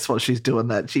face while she's doing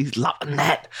that. She's loving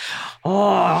that.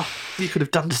 Oh, you could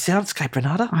have done the soundscape,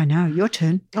 Renata. I know. Your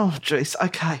turn. Oh, jeez.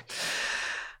 Okay.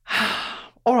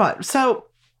 All right. So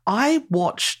I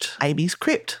watched Amy's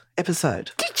Crypt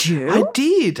episode. Did you? I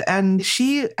did. And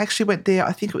she actually went there,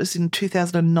 I think it was in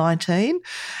 2019,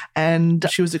 and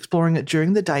she was exploring it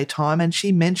during the daytime and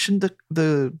she mentioned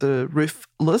the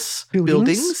roofless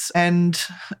buildings. And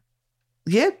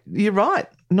yeah, you're right.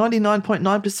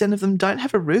 99.9% of them don't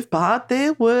have a roof, but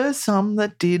there were some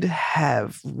that did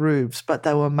have roofs, but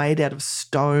they were made out of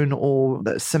stone or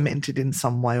cemented in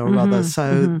some way or other,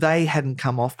 so they hadn't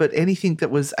come off. But anything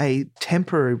that was a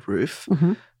temporary roof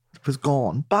was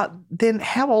gone. But then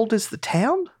how old is the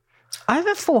town?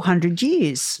 Over 400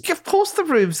 years. Of course the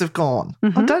roofs have gone.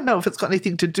 I don't know if it's got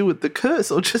anything to do with the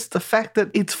curse or just the fact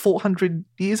that it's 400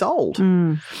 years old.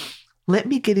 Let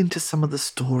me get into some of the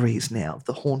stories now,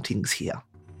 the hauntings here.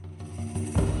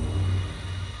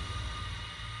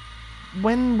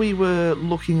 When we were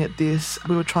looking at this,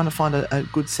 we were trying to find a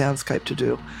good soundscape to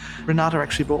do. Renata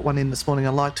actually brought one in this morning.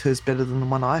 I liked hers better than the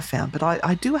one I found, but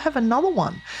I do have another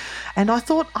one. And I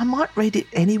thought I might read it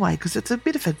anyway because it's a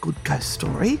bit of a good ghost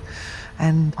story.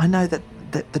 And I know that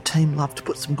the team love to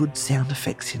put some good sound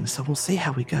effects in, so we'll see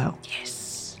how we go.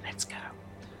 Yes, let's go.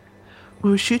 We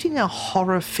were shooting a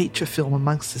horror feature film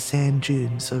amongst the sand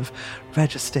dunes of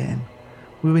Rajasthan.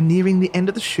 We were nearing the end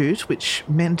of the shoot, which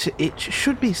meant it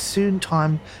should be soon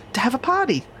time to have a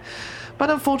party.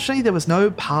 But unfortunately, there was no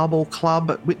pub or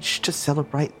club at which to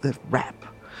celebrate the wrap.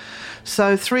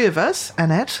 So 3 of us,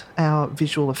 Annette, our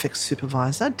visual effects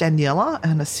supervisor, Daniela,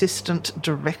 an assistant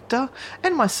director,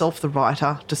 and myself, the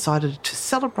writer, decided to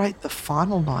celebrate the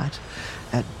final night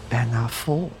at Bangor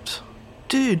Fort.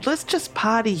 Dude, let's just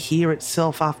party here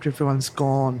itself after everyone's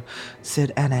gone,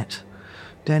 said Annette.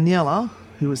 Daniela,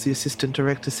 who was the assistant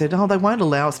director, said, they won't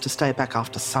allow us to stay back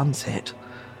after sunset.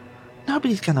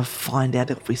 Nobody's going to find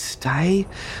out if we stay.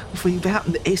 If we're out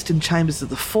in the eastern chambers of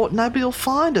the fort, nobody will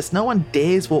find us. No one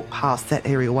dares walk past that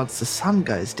area once the sun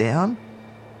goes down.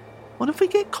 What if we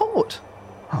get caught?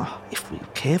 If we're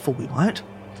careful, we won't.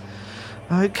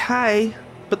 Okay,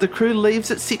 but the crew leaves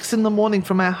at 6 in the morning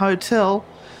from our hotel.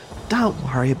 Don't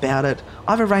worry about it.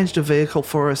 I've arranged a vehicle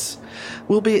for us.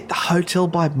 We'll be at the hotel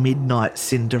by midnight,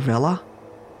 Cinderella.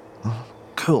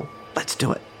 Cool, let's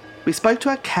do it. We spoke to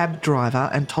our cab driver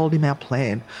and told him our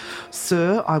plan.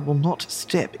 Sir, I will not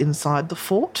step inside the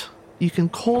fort. You can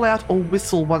call out or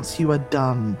whistle once you are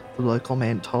done, the local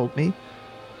man told me.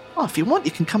 If you want,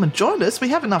 you can come and join us. We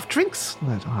have enough drinks,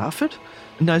 I offered.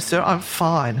 No, sir, I'm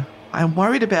fine. I am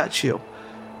worried about you.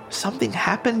 If something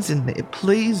happens in there,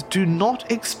 please do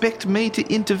not expect me to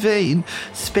intervene.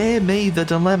 Spare me the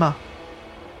dilemma.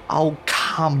 Oh,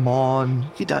 come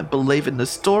on. You don't believe in the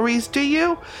stories, do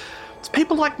you? It's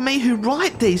people like me who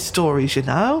write these stories, you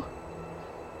know.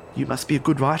 You must be a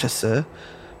good writer, sir,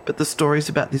 but the stories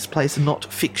about this place are not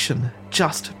fiction.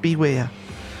 Just beware.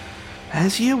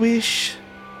 As you wish.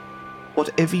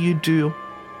 Whatever you do,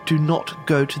 do not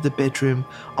go to the bedroom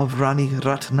of Rani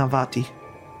Ratnavati.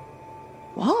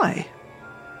 Why?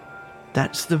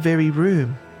 That's the very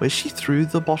room where she threw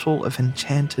the bottle of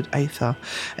enchanted aether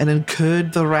and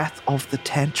incurred the wrath of the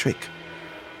tantric.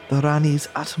 The Rani's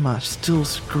Atma still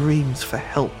screams for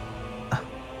help.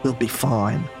 We'll be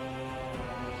fine.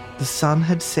 The sun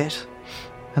had set,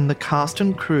 and the cast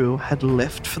and crew had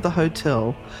left for the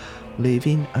hotel,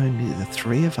 leaving only the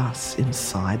 3 of us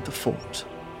inside the fort.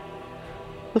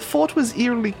 The fort was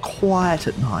eerily quiet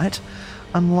at night.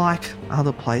 Unlike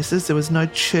other places, there was no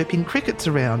chirping crickets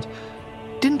around.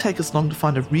 It didn't take us long to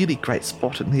find a really great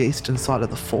spot in the eastern side of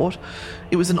the fort.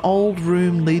 It was an old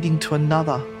room leading to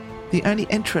another. The only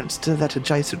entrance to that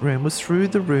adjacent room was through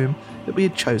the room that we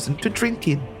had chosen to drink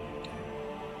in.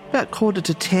 About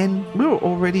 9:45, we were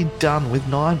already done with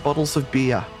 9 bottles of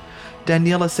beer.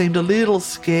 Daniela seemed a little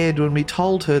scared when we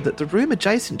told her that the room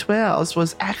adjacent to ours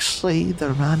was actually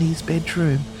the Rani's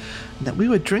bedroom and that we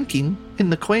were drinking in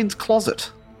the Queen's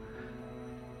closet.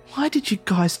 Why did you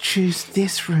guys choose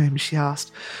this room? She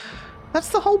asked. That's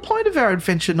the whole point of our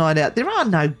adventure night out. There are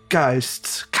no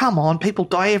ghosts. Come on, people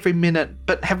die every minute,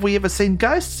 but have we ever seen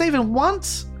ghosts even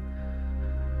once?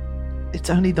 It's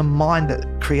only the mind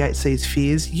that creates these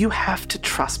fears. You have to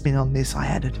trust me on this, I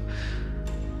added.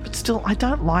 But still, I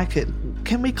don't like it.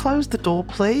 Can we close the door,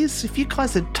 please? If you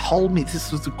guys had told me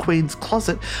this was the Queen's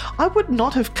closet, I would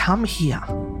not have come here.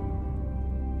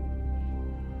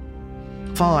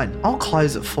 Fine, I'll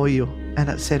close it for you,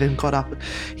 Annette said and got up.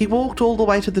 He walked all the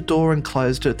way to the door and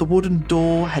closed it. The wooden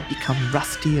door had become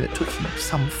rusty and it took him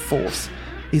some force.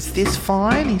 Is this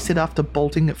fine? He said after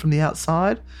bolting it from the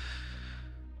outside.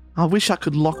 I wish I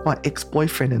could lock my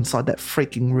ex-boyfriend inside that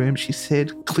freaking room, she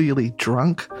said, clearly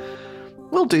drunk.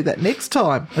 We'll do that next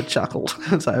time, I chuckled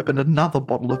as I opened another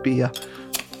bottle of beer.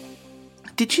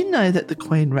 Did you know that the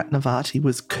Queen Ratnavati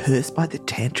was cursed by the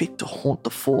tantric to haunt the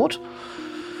fort?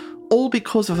 All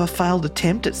because of a failed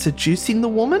attempt at seducing the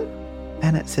woman?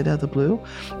 Annette said out of the blue.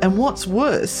 And what's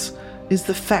worse is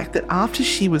the fact that after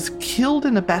she was killed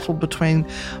in a battle between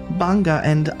Bunga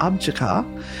and Abjaka,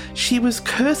 she was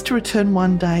cursed to return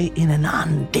one day in an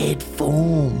undead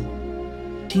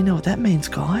form. Do you know what that means,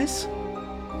 guys?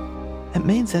 It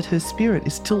means that her spirit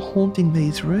is still haunting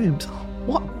these rooms.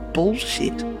 What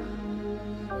bullshit.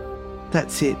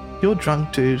 That's it. You're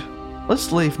drunk, dude.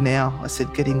 Let's leave now, I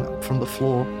said, getting up from the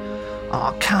floor.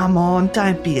 Oh, come on,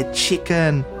 don't be a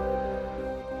chicken.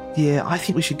 Yeah, I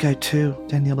think we should go too,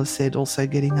 Daniela said, also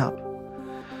getting up.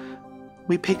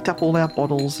 We picked up all our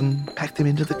bottles and packed them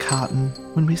into the carton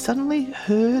when we suddenly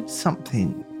heard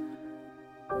something.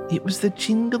 It was the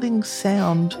jingling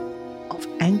sound of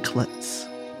anklets.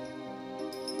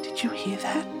 Did you hear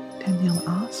that? Daniela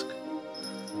asked.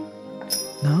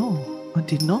 No, I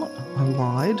did not, I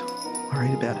lied,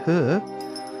 worried about her.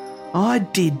 I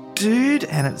did, dude,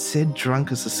 Annette said,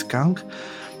 drunk as a skunk.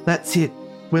 That's it.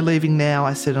 We're leaving now,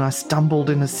 I said, and I stumbled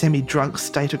in a semi-drunk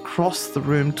state across the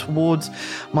room towards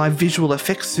my visual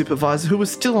effects supervisor, who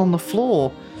was still on the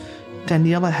floor.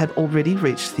 Daniela had already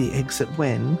reached the exit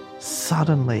when,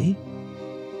 suddenly,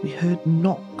 we heard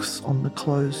knocks on the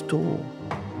closed door.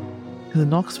 The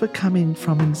knocks were coming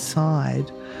from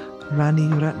inside Rani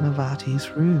Ratnavati's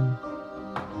room.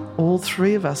 All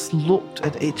three of us looked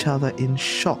at each other in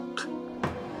shock.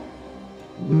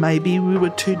 Maybe we were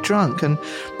too drunk and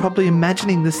probably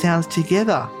imagining the sounds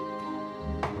together.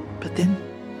 But then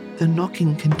the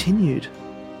knocking continued.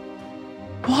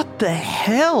 What the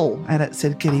hell? Annette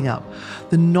said, getting up.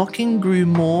 The knocking grew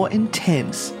more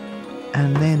intense,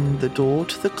 and then the door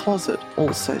to the closet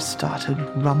also started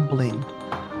rumbling.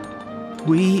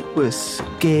 We were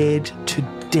scared to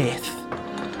death.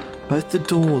 Both the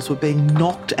doors were being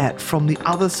knocked at from the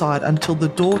other side until the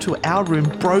door to our room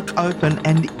broke open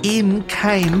and in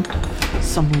came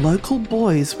some local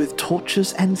boys with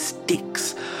torches and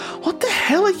sticks. What the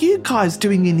hell are you guys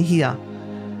doing in here?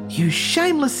 You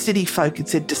shameless city folk, it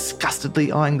said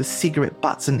disgustedly, eyeing the cigarette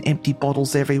butts and empty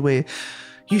bottles everywhere.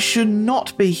 You should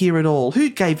not be here at all. Who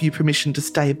gave you permission to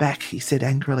stay back? He said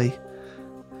angrily.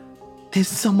 There's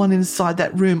someone inside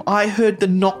that room. I heard the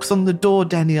knocks on the door,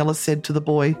 Daniela said to the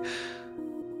boy.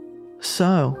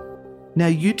 So, now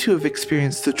you two have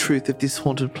experienced the truth of this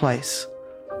haunted place.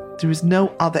 There is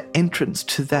no other entrance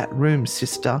to that room,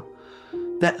 sister.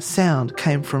 That sound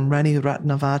came from Rani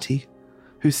Ratnavati,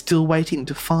 who's still waiting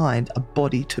to find a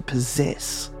body to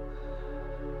possess.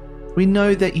 We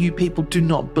know that you people do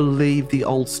not believe the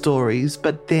old stories,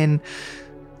 but then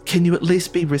can you at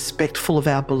least be respectful of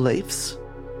our beliefs?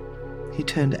 He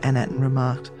turned to Annette and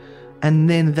remarked, and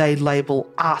then they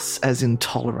label us as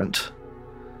intolerant.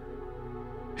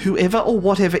 Whoever or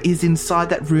whatever is inside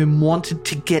that room wanted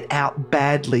to get out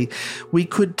badly. We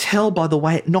could tell by the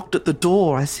way it knocked at the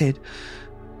door, I said.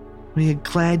 We are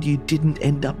glad you didn't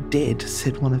end up dead,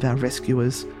 said one of our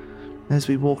rescuers. As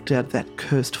we walked out of that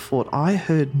cursed fort, I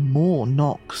heard more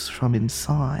knocks from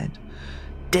inside.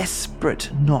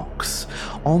 Desperate knocks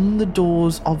on the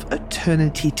doors of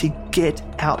eternity to get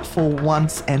out for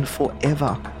once and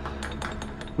forever.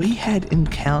 We had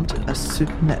encountered a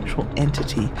supernatural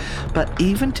entity, but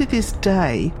even to this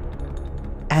day,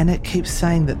 Annette keeps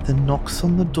saying that the knocks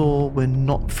on the door were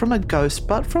not from a ghost,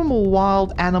 but from a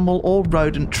wild animal or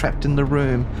rodent trapped in the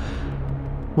room.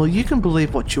 Well, you can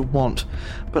believe what you want,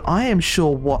 but I am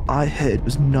sure what I heard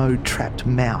was no trapped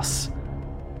mouse.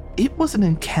 It was an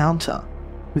encounter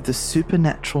with the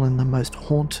supernatural in the most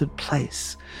haunted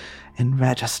place in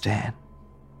Rajasthan.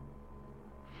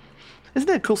 Isn't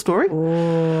that a cool story?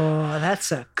 Oh,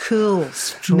 that's a cool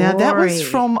story. Now, that was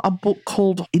from a book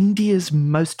called India's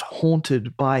Most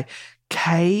Haunted by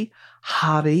K.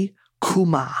 Hari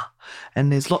Kumar.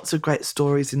 And there's lots of great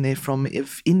stories in there from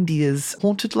India's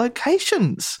haunted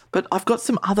locations. But I've got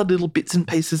some other little bits and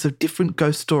pieces of different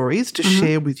ghost stories to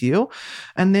share with you.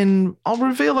 And then I'll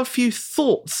reveal a few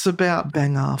thoughts about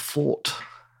Bangar Fort.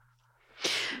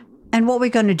 And what we're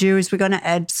going to do is we're going to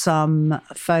add some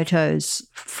photos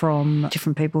from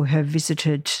different people who have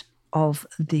visited of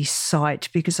the site,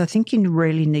 because I think you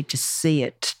really need to see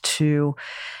it to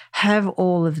have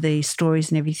all of these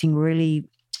stories and everything really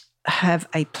have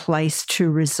a place to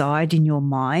reside in your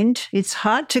mind. It's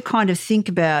hard to kind of think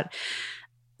about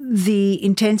the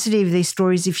intensity of these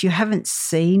stories if you haven't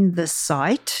seen the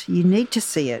site. You need to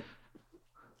see it.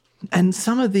 And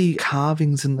some of the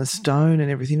carvings in the stone and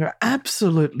everything are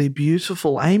absolutely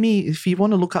beautiful. Amy, if you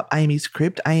want to look up Amy's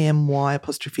Crypt,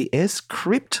 AMY''S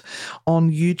Crypt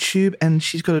on YouTube, and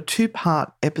she's got a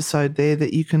 2-part episode there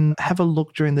that you can have a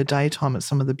look during the daytime at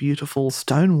some of the beautiful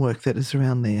stonework that is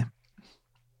around there.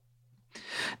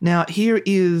 Now, here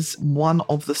is one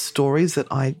of the stories that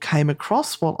I came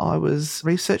across while I was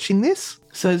researching this.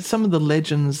 So some of the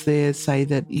legends there say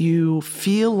that you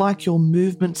feel like your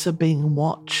movements are being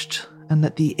watched and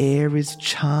that the air is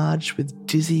charged with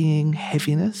dizzying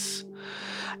heaviness.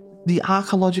 The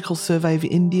Archaeological Survey of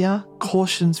India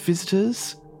cautions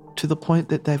visitors to the point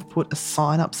that they've put a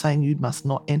sign up saying you must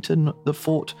not enter the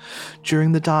fort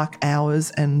during the dark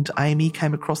hours, and Amy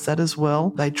came across that as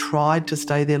well. They tried to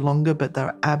stay there longer, but they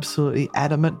were absolutely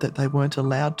adamant that they weren't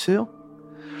allowed to.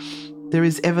 There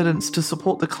is evidence to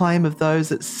support the claim of those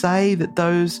that say that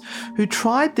those who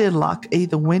tried their luck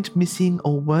either went missing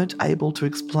or weren't able to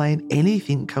explain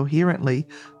anything coherently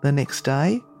the next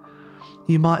day.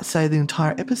 You might say the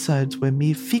entire episodes were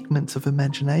mere figments of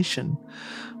imagination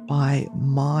by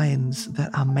minds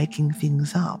that are making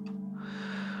things up.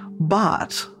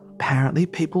 But apparently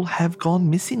people have gone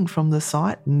missing from the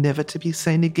site, never to be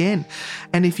seen again.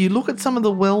 And if you look at some of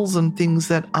the wells and things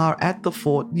that are at the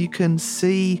fort, you can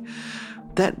see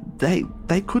that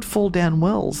they could fall down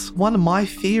wells. One of my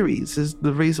theories is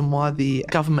the reason why the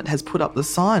government has put up the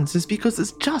signs is because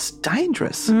it's just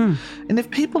dangerous. And if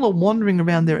people are wandering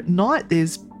around there at night,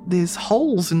 there's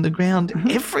holes in the ground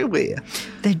everywhere.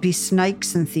 There'd be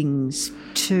snakes and things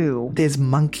too. There's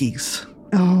monkeys.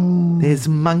 Oh. There's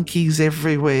monkeys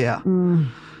everywhere.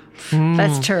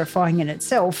 That's terrifying in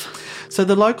itself. So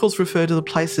the locals refer to the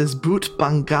place as Bhoot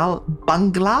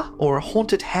Bangla, or a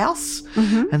haunted house,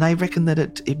 and they reckon that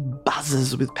it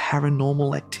buzzes with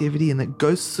paranormal activity and that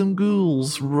ghosts and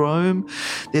ghouls roam.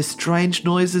 There's strange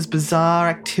noises, bizarre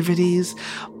activities.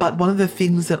 But one of the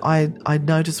things that I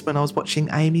noticed when I was watching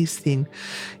Amy's thing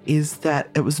is that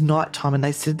it was nighttime and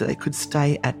they said that they could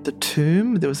stay at the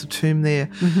tomb. There was a tomb there.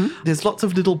 There's lots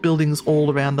of little buildings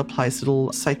all around the place,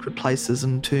 little sacred places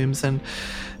and tombs, and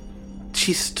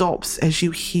she stops as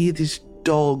you hear this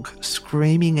dog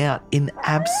screaming out in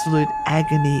absolute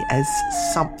agony as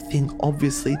something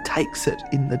obviously takes it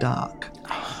in the dark.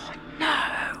 Oh,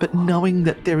 no. But knowing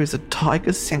that there is a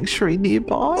tiger sanctuary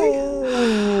nearby,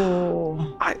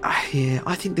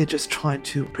 I think they're just trying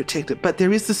to protect it. But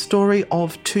there is the story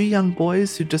of two young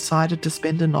boys who decided to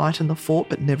spend a night in the fort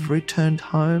but never returned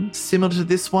home. Similar to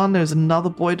this one, there's another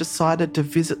boy decided to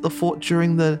visit the fort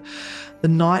during the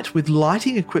night with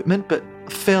lighting equipment but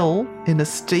fell in a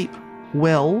steep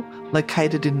well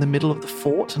located in the middle of the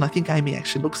fort, and I think Amy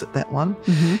actually looks at that one.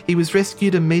 He was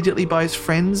rescued immediately by his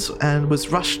friends and was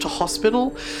rushed to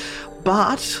hospital,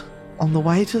 but on the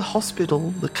way to the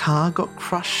hospital, the car got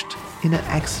crushed in an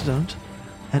accident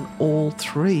and all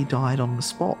three died on the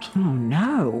spot. Oh,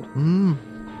 no.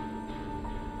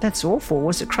 That's awful.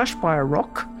 Was it crushed by a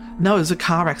rock? No, it was a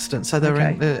car accident. So they were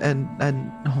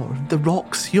in, the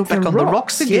rocks. You're back on the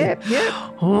rocks again.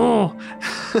 Yeah. Oh.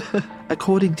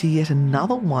 According to yet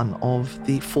another one of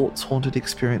the fort's haunted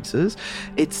experiences,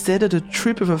 it's said that a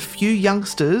troop of a few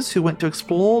youngsters who went to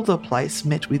explore the place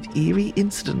met with eerie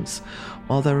incidents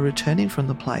while they were returning from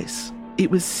the place.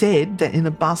 It was said that in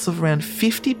a bus of around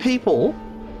 50 people,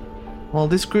 while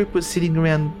this group was sitting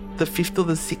around the 5th or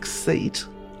the 6th seat,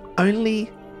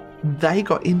 only they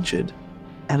got injured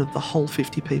out of the whole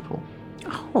 50 people.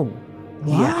 Oh,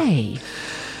 why? Yeah.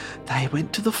 They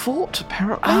went to the fort,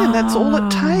 apparently, and that's all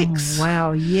it takes.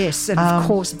 Wow, yes. And of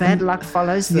course, bad luck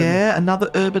follows them. Yeah, another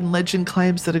urban legend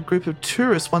claims that a group of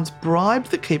tourists once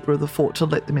bribed the keeper of the fort to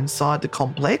let them inside the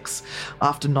complex.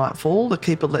 After nightfall, the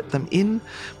keeper let them in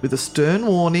with a stern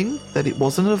warning that it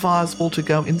wasn't advisable to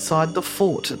go inside the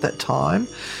fort at that time.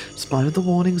 In spite of the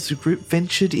warnings, the group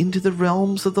ventured into the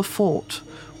realms of the fort,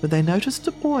 where they noticed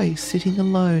a boy sitting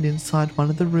alone inside one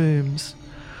of the rooms.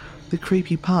 The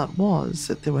creepy part was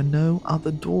that there were no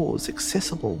other doors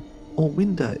accessible or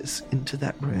windows into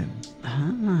that room.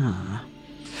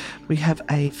 We have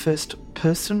a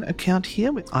first-person account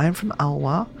here. I am from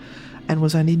Alwar and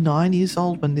was only 9 years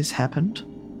old when this happened.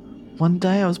 One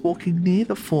day I was walking near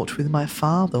the fort with my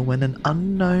father when an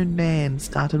unknown man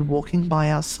started walking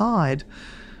by our side.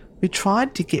 We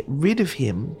tried to get rid of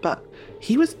him, but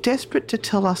he was desperate to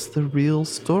tell us the real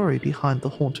story behind the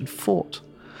haunted fort.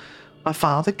 My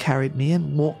father carried me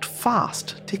and walked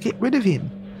fast to get rid of him.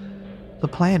 The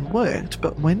plan worked,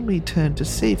 but when we turned to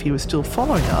see if he was still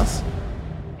following us,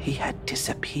 he had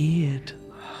disappeared.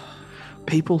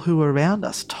 People who were around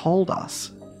us told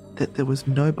us that there was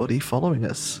nobody following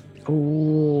us.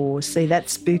 Oh, see,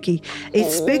 that's spooky.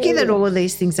 It's spooky that all of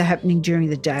these things are happening during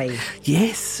the day.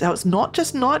 Yes, so it's not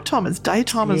just nighttime, it's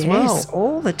daytime as well. Yes,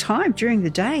 all the time during the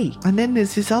day. And then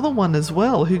there's this other one as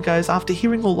well who goes, after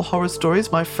hearing all the horror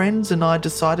stories, my friends and I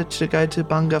decided to go to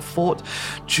Bunga Fort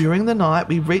during the night.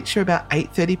 We reached here about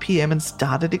 8:30 p.m. and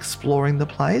started exploring the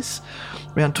place.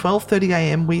 Around 12:30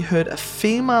 a.m. we heard a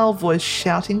female voice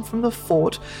shouting from the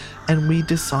fort and we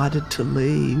decided to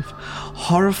leave.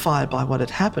 Horrified by what had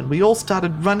happened, we all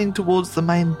started running towards the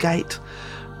main gate.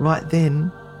 Right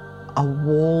then, a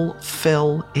wall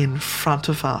fell in front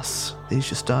of us.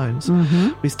 These are stones.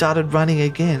 We started running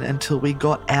again until we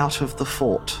got out of the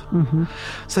fort.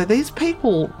 So these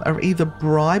people are either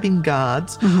bribing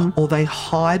guards or they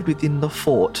hide within the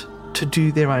fort to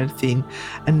do their own thing,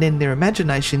 and then their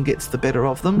imagination gets the better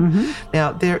of them.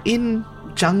 Now, they're in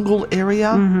jungle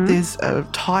area. There's a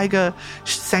tiger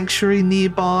sanctuary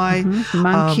nearby.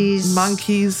 Monkeys.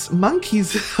 Monkeys.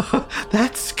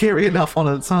 That's scary enough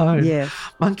on its own. Yeah.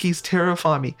 Monkeys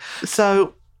terrify me.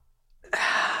 So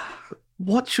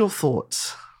what's your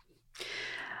thoughts?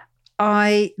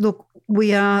 Look,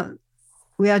 we are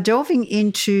delving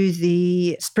into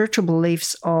the spiritual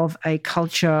beliefs of a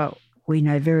culture we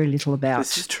know very little about.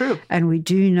 This is true. And we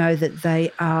do know that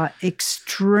they are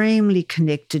extremely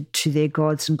connected to their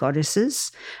gods and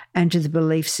goddesses and to the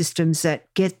belief systems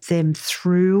that get them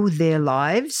through their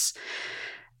lives.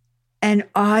 And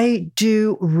I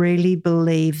do really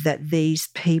believe that these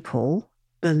people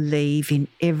believe in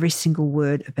every single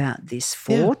word about this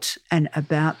fort and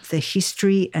about the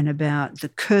history and about the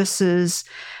curses,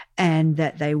 and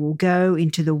that they will go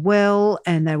into the well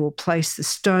and they will place the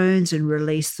stones and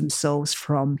release themselves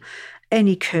from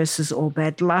any curses or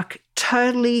bad luck.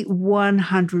 Totally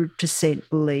 100%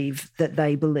 believe that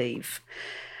they believe.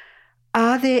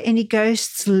 Are there any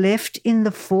ghosts left in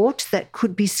the fort that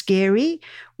could be scary?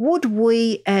 Would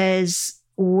we as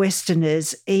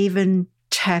Westerners even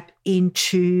tap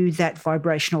into that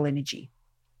vibrational energy?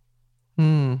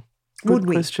 Good Would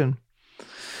we? question.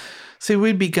 See,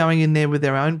 we'd be going in there with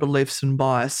our own beliefs and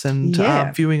bias and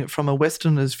viewing it from a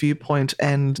Westerner's viewpoint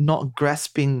and not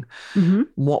grasping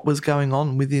what was going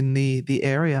on within the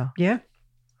area. Yeah.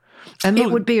 And it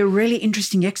look, would be a really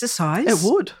interesting exercise. It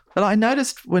would. But I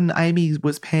noticed when Amy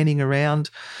was panning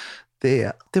around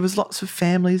there was lots of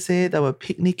families there. They were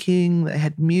picnicking, they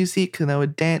had music and they were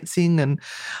dancing, and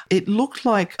it looked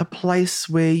like a place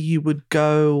where you would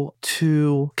go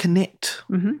to connect.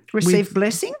 Receive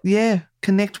blessing? Yeah,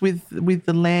 connect with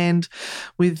the land,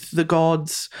 with the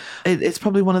gods. It's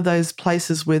probably one of those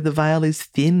places where the veil is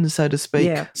thin, so to speak.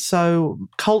 Yeah. So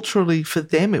culturally for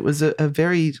them it was a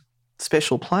very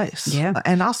special place. Yeah.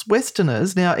 And us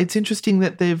Westerners, now it's interesting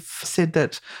that they've said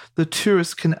that the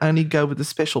tourists can only go with a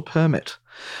special permit.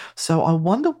 So I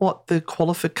wonder what the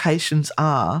qualifications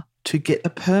are to get a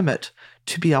permit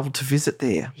to be able to visit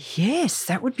there. Yes,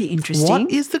 that would be interesting. What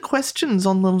is the questions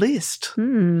on the list?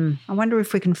 I wonder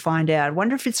if we can find out. I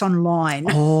wonder if it's online.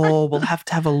 Oh, we'll have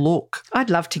to have a look.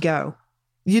 I'd love to go.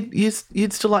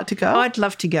 You'd still like to go? I'd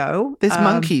love to go. There's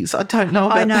monkeys. I don't know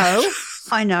about that.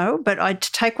 I know, but I'd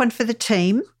take one for the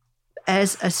team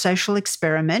as a social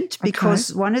experiment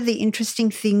because one of the interesting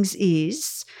things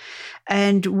is,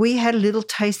 and we had a little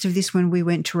taste of this when we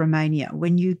went to Romania,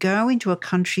 when you go into a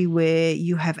country where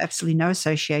you have absolutely no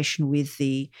association with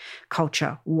the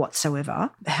culture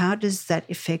whatsoever, how does that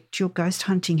affect your ghost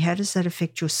hunting? How does that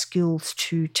affect your skills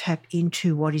to tap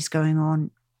into what is going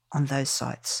on those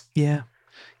sites? Yeah.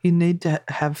 You need to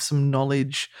have some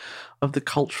knowledge of the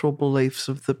cultural beliefs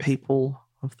of the people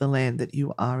of the land that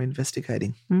you are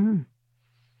investigating.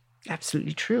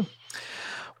 Absolutely true.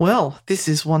 Well, this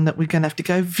is one that we're going to have to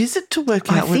go visit to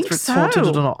work out whether it's haunted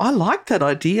or not. I like that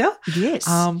idea. Yes.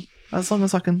 As long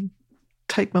as I can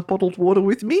take my bottled water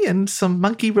with me and some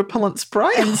monkey repellent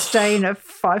spray. And stay in a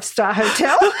 5-star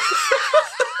hotel.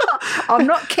 I'm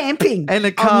not camping. And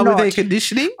a car with air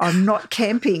conditioning. I'm not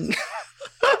camping.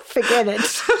 Forget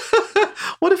it.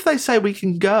 What if they say we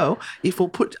can go if we'll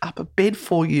put up a bed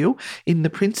for you in the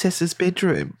princess's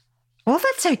bedroom? Well,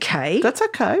 that's okay. That's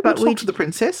okay. But we'll talk to the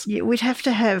princess. Yeah, we'd have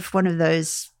to have one of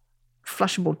those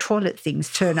flushable toilet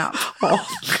things turn up. Oh,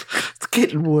 it's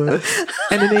getting worse.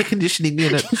 And an air conditioning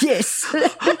unit. Yes.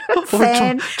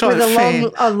 fan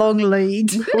with a long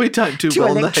lead. We don't do to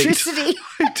well electricity. in the heat.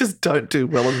 We just don't do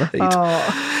well in the heat.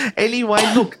 Oh. Anyway,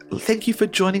 look, thank you for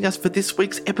joining us for this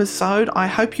week's episode. I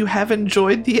hope you have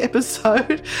enjoyed the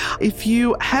episode. If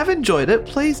you have enjoyed it,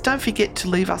 please don't forget to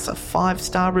leave us a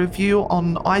 5-star review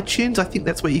on iTunes. I think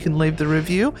that's where you can leave the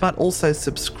review, but also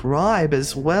subscribe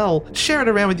as well. Share it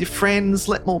around with your friends.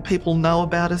 Let more people know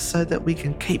about us so that we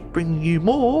can keep bringing you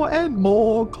more and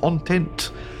more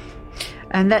content.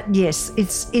 And that, yes,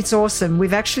 it's awesome.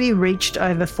 We've actually reached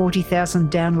over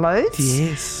 40,000 downloads.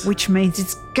 Yes. Which means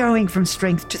it's going from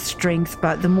strength to strength.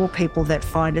 But the more people that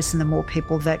find us and the more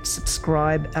people that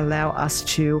subscribe allow us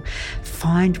to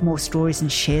find more stories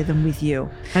and share them with you.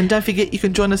 And don't forget, you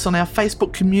can join us on our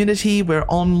Facebook community. We're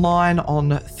online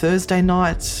on Thursday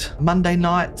nights, Monday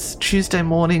nights, Tuesday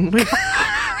morning.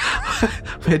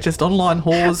 We're just online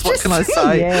whores. What can I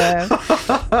say? Yeah.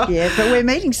 Yeah, but we're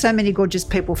meeting so many gorgeous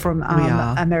people from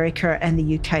America and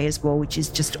the UK as well, which is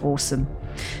just awesome.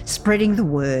 Spreading the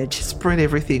word. Spread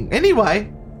everything.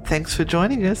 Anyway, thanks for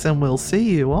joining us, and we'll see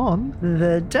you on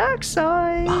The Dark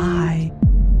Side. Bye.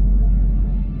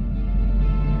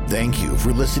 Thank you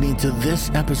for listening to this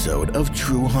episode of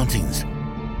True Hauntings.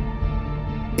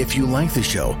 If you like the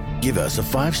show, give us a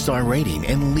 5-star rating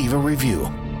and leave a review.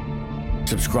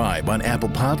 Subscribe on Apple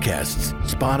Podcasts,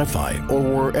 Spotify, or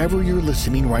wherever you're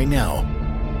listening right now.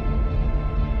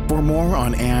 For more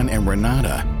on Anne and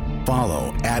Renata,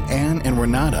 follow @Anne and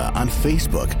Renata on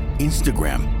Facebook,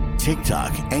 Instagram,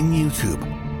 TikTok, and YouTube,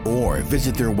 or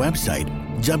visit their website,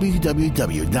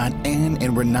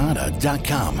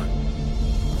 www.anneandrenata.com.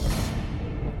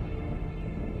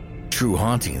 True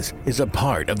Hauntings is a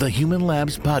part of the Human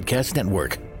Labs Podcast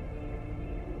Network.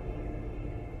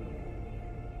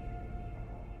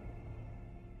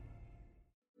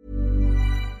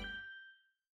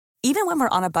 Even when we're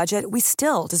on a budget, we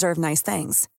still deserve nice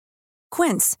things.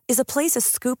 Quince is a place to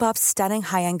scoop up stunning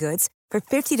high-end goods for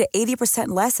 50 to 80%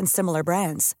 less than similar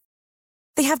brands.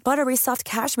 They have buttery soft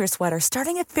cashmere sweaters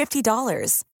starting at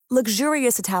 $50,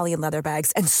 luxurious Italian leather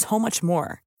bags, and so much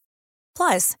more.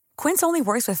 Plus, Quince only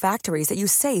works with factories that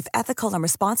use safe, ethical, and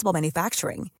responsible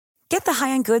manufacturing. Get the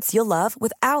high-end goods you'll love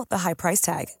without the high price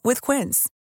tag with Quince.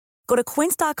 Go to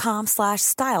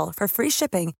quince.com/style for free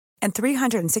shipping and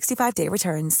 365-day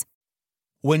returns.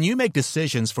 When you make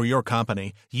decisions for your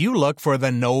company, you look for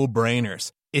the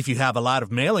no-brainers. If you have a lot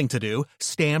of mailing to do,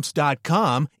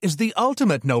 Stamps.com is the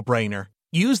ultimate no-brainer.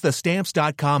 Use the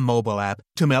Stamps.com mobile app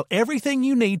to mail everything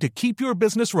you need to keep your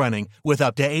business running with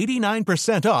up to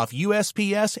 89% off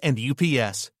USPS and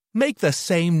UPS. Make the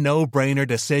same no-brainer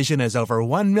decision as over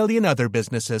 1 million other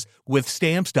businesses with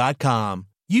Stamps.com.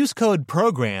 Use code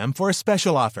PROGRAM for a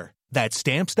special offer. That's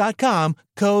Stamps.com,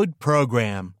 code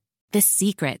PROGRAM. The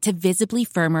secret to visibly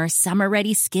firmer,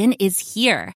 summer-ready skin is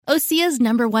here. Osea's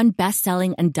 #1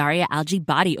 best-selling Undaria Algae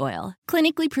Body Oil.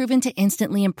 Clinically proven to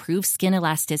instantly improve skin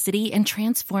elasticity and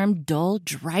transform dull,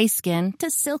 dry skin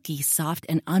to silky, soft,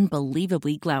 and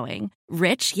unbelievably glowing.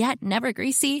 Rich yet never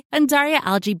greasy, Undaria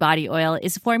Algae Body Oil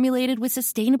is formulated with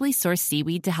sustainably sourced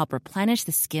seaweed to help replenish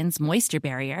the skin's moisture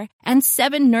barrier and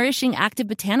 7 nourishing active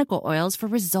botanical oils for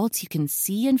results you can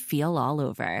see and feel all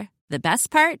over. The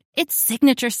best part? Its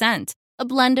signature scent. A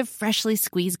blend of freshly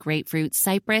squeezed grapefruit,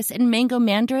 cypress, and mango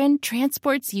mandarin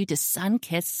transports you to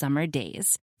sun-kissed summer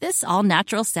days. This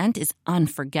all-natural scent is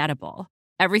unforgettable.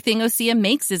 Everything Osea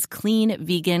makes is clean,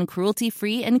 vegan,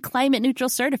 cruelty-free, and climate-neutral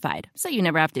certified, so you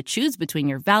never have to choose between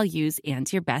your values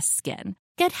and your best skin.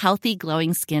 Get healthy,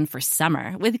 glowing skin for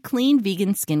summer with clean,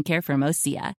 vegan skincare from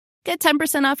Osea. Get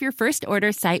 10% off your first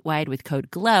order site-wide with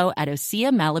code GLOW at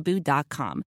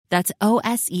OseaMalibu.com. That's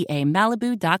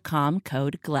OSEAMalibu.com,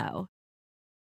 code GLOW.